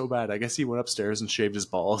bugged him so bad. I guess he went upstairs and shaved his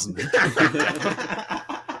balls. And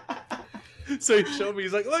so he showed me.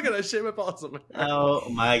 He's like, "Look at I shaved my balls." I'm like, Oh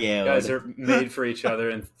my God. You guys are made for each other,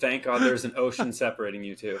 and thank God there's an ocean separating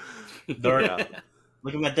you two. Dirk. Yeah.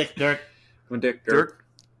 Look at my dick, Dirk. When Dick Dirk.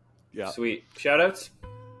 Yeah. Sweet. Shoutouts?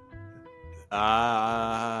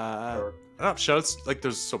 I don't know. Shouts. Like,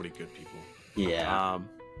 there's so many good people. Yeah.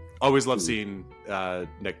 Always love seeing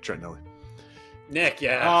Nick Trentinelli. Nick,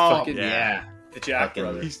 yeah. Oh, fucking, yeah. The Jack Fucking-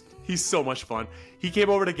 brothers. He's so much fun. He came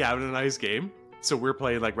over to Gavin and I's game. So we're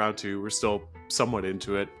playing like round 2. We're still somewhat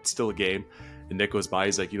into it. It's still a game. And Nick goes by.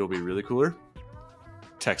 He's like, you know, what'd be really cooler?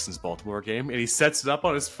 Texans Baltimore game. And he sets it up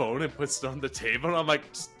on his phone and puts it on the table. And I'm like,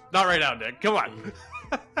 not right now, Nick. Come on.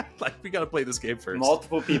 Like, we got to play this game first.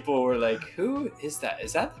 Multiple people were like, who is that?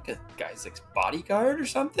 Is that like a guy's like bodyguard or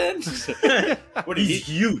something? What are He's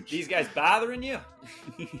huge. these guys bothering you?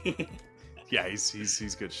 Yeah, he's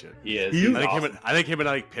good shit. He is. You- I think him and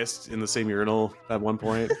I like, pissed in the same urinal at one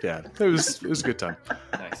point. Yeah, it was a good time.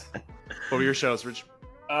 Nice. What were your shows, Rich?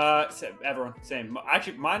 Everyone, same.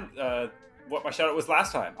 Actually, mine. What my shout out was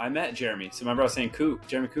last time. I met Jeremy. So remember I was saying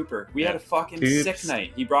Jeremy Cooper. We had a fucking Coops. sick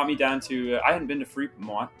night. He brought me down to. I hadn't been to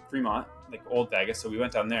Fremont, like Old Vegas, so we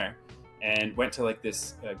went down there and went to like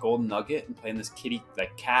this Golden Nugget and playing this kitty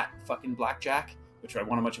like cat fucking blackjack, which I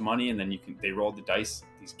won a bunch of money, and then they rolled the dice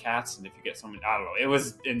these cats, and if you get someone, I don't know, it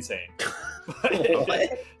was insane.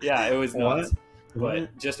 What? Yeah, it was nuts.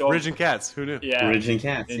 But just all Ridge and Cats. Who knew? yeah, Ridge and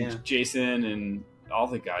Cats, and yeah. Jason and all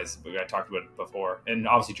the guys I talked about it before, and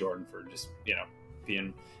obviously Jordan for just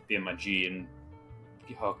being my G and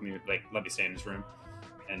helping me, like, let me stay in this room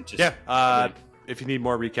and just If you need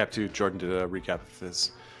more recap too, Jordan did a recap of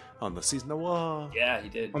this on the season of war. yeah, he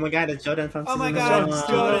did. Oh my God, it's Jordan from Oh my Season God, of it's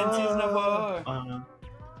War. Jordan, Season of War. Uh,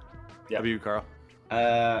 Yeah. How about you, Carl?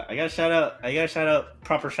 I got a shout out,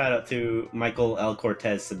 proper shout out to Michael L.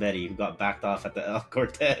 Cortez Sabetti, who got backed off at the El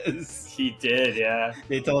Cortez. He did, yeah.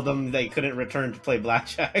 They told him they couldn't return to play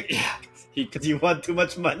blackjack. Yeah. Because you won too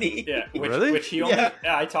much money. Yeah, Really? which he only. Yeah.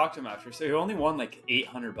 Yeah, I talked to him after, so he only won like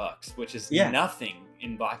 $800, which is Yeah. nothing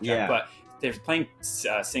in blackjack. Yeah. But they're playing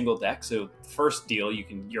single deck, so first deal you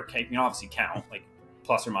can obviously count like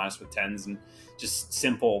plus or minus with tens and just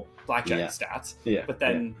simple blackjack Yeah. stats. Yeah. But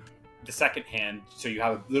then the second hand, so you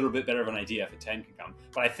have a little bit better of an idea if a 10 can come.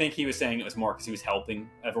 But I think he was saying it was more because he was helping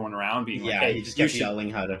everyone around, being like, "Hey, he just you kept should yelling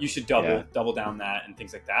how to. you should Yeah. double down that and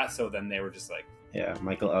things like that." So then they were just like, Yeah,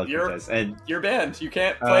 Michael L. You're- Cortez. And "You're banned. You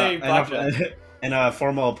can't play blackjack." and a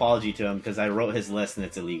formal apology to him because I wrote his list and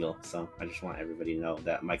it's illegal. So I just want everybody to know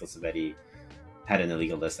that Michael Sabetti had an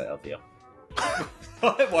illegal list at LVO.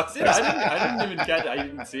 What was it? I didn't even catch it. I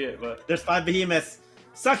didn't see it, but There's 5 behemoths.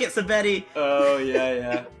 Suck it, Sabetti. oh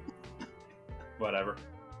yeah. Whatever.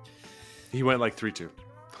 He went like 3-2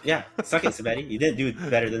 Yeah, suck it, Sabetti. You didn't do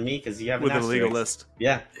better than me because you have with an an illegal asterisk. list.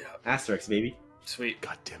 Yeah, Yeah. asterisk, baby. Sweet.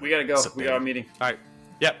 God damn it. We gotta go. It's a We got a big- meeting. All right.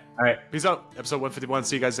 Yep. All right. Peace out. Episode 151.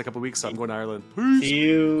 See you guys in a couple weeks. I'm going to Ireland. Peace. See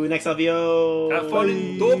you next LVO. Have fun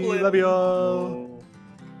in Bye. Dublin. Love you.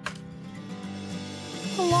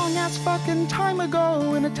 A long ass fucking time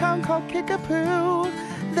ago in a town called Kickapoo,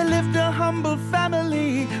 there lived a humble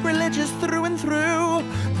family, religious through and through.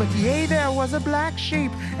 But yea, there was a black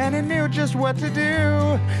sheep, and he knew just what to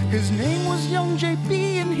do. His name was young JB,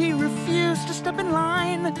 and he refused refused to step in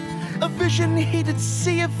line. A vision he'd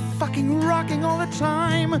see of fucking rocking all the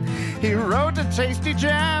time. He wrote a tasty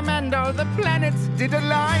jam and all the planets did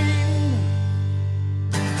align.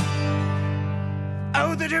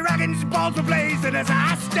 Oh, the dragon's balls were blazing as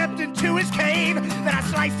I stepped into his cave. Then I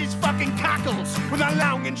sliced his fucking cockles with a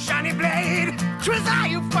long and shiny blade. 'Twas I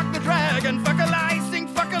who fucked the dragon, fuck-a-licing,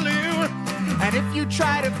 fuck-a-loo. And if you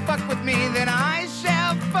try to fuck with me, then I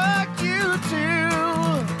shall fuck you too.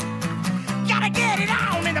 Gotta get it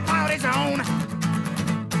on in the party zone.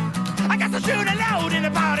 I got to shoot a load in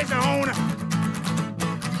the party zone.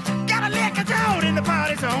 Gotta lick a toad in the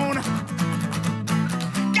party zone.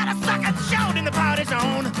 Gotta suck a chode in the party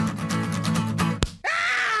zone.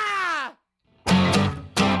 Ah!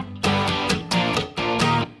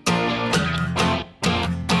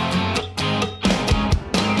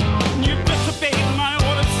 You disobeyed my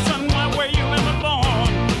orders, son, my way you ever born.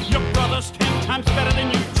 Your brother's 10 times better than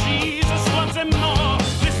you, Jesus loves him more.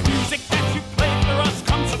 This music that you play for us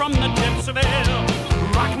comes from the depths of hell.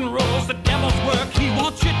 Rock and roll's the devil's work, he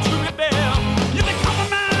wants you to rebel. You become a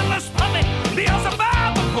mindless puppet,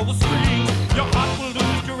 Beelzebub will pull the strings. Your heart will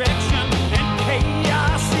lose direction and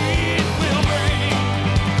chaos it will bring.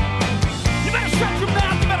 You better shut your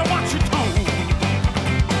mouth, you better watch your tone.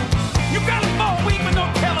 You got a more weak with no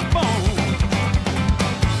telephone.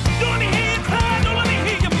 Don't let me hear you cry, don't let me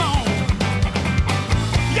hear you moan.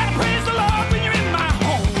 You gotta praise the Lord when you're in my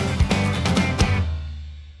home.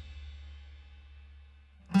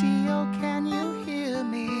 Dio, can you hear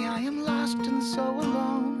me? I am lost and so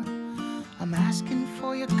alone. I'm asking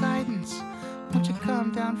for your guidance. Won't you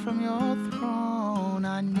come down from your throne?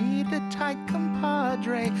 I need a tight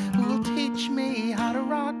compadre who will teach me how to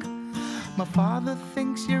rock. My father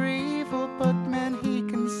thinks you're evil, but man, he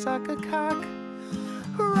can suck a cock.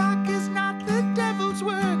 Rock is not the devil's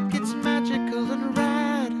work, it's magical and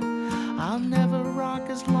rad. I'll never rock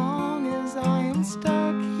as long as I am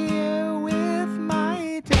stuck here with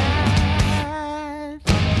my dad.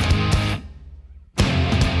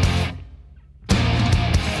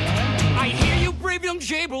 I hear you, brave young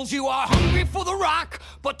jables, you are hungry for the rock.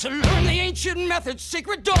 But to learn the ancient methods,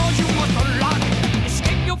 secret doors you must unlock.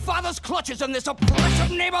 Escape your father's clutches in this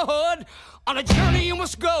oppressive neighborhood. On a journey you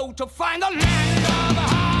must go to find the land of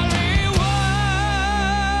Hollywood.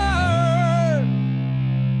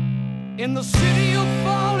 In the city of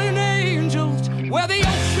fallen angels, where the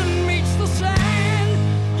ocean meets the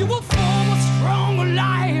sand, you will form a strong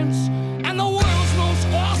alliance and the world's most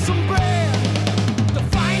awesome brand. To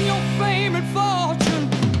find your fame and fortune,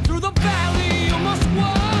 through the valley you must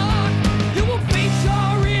walk. You will face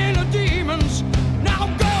your inner demons. Now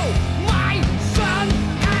go, my son,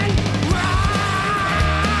 and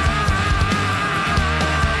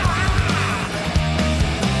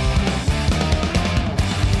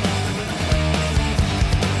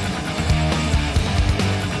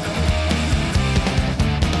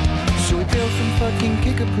So he built from fucking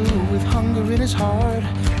Kickapoo with hunger in his heart.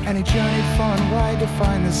 And he journeyed far and wide to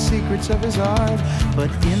find the secrets of his art. But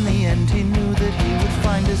in the end he knew that he would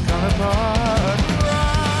find his counterpart.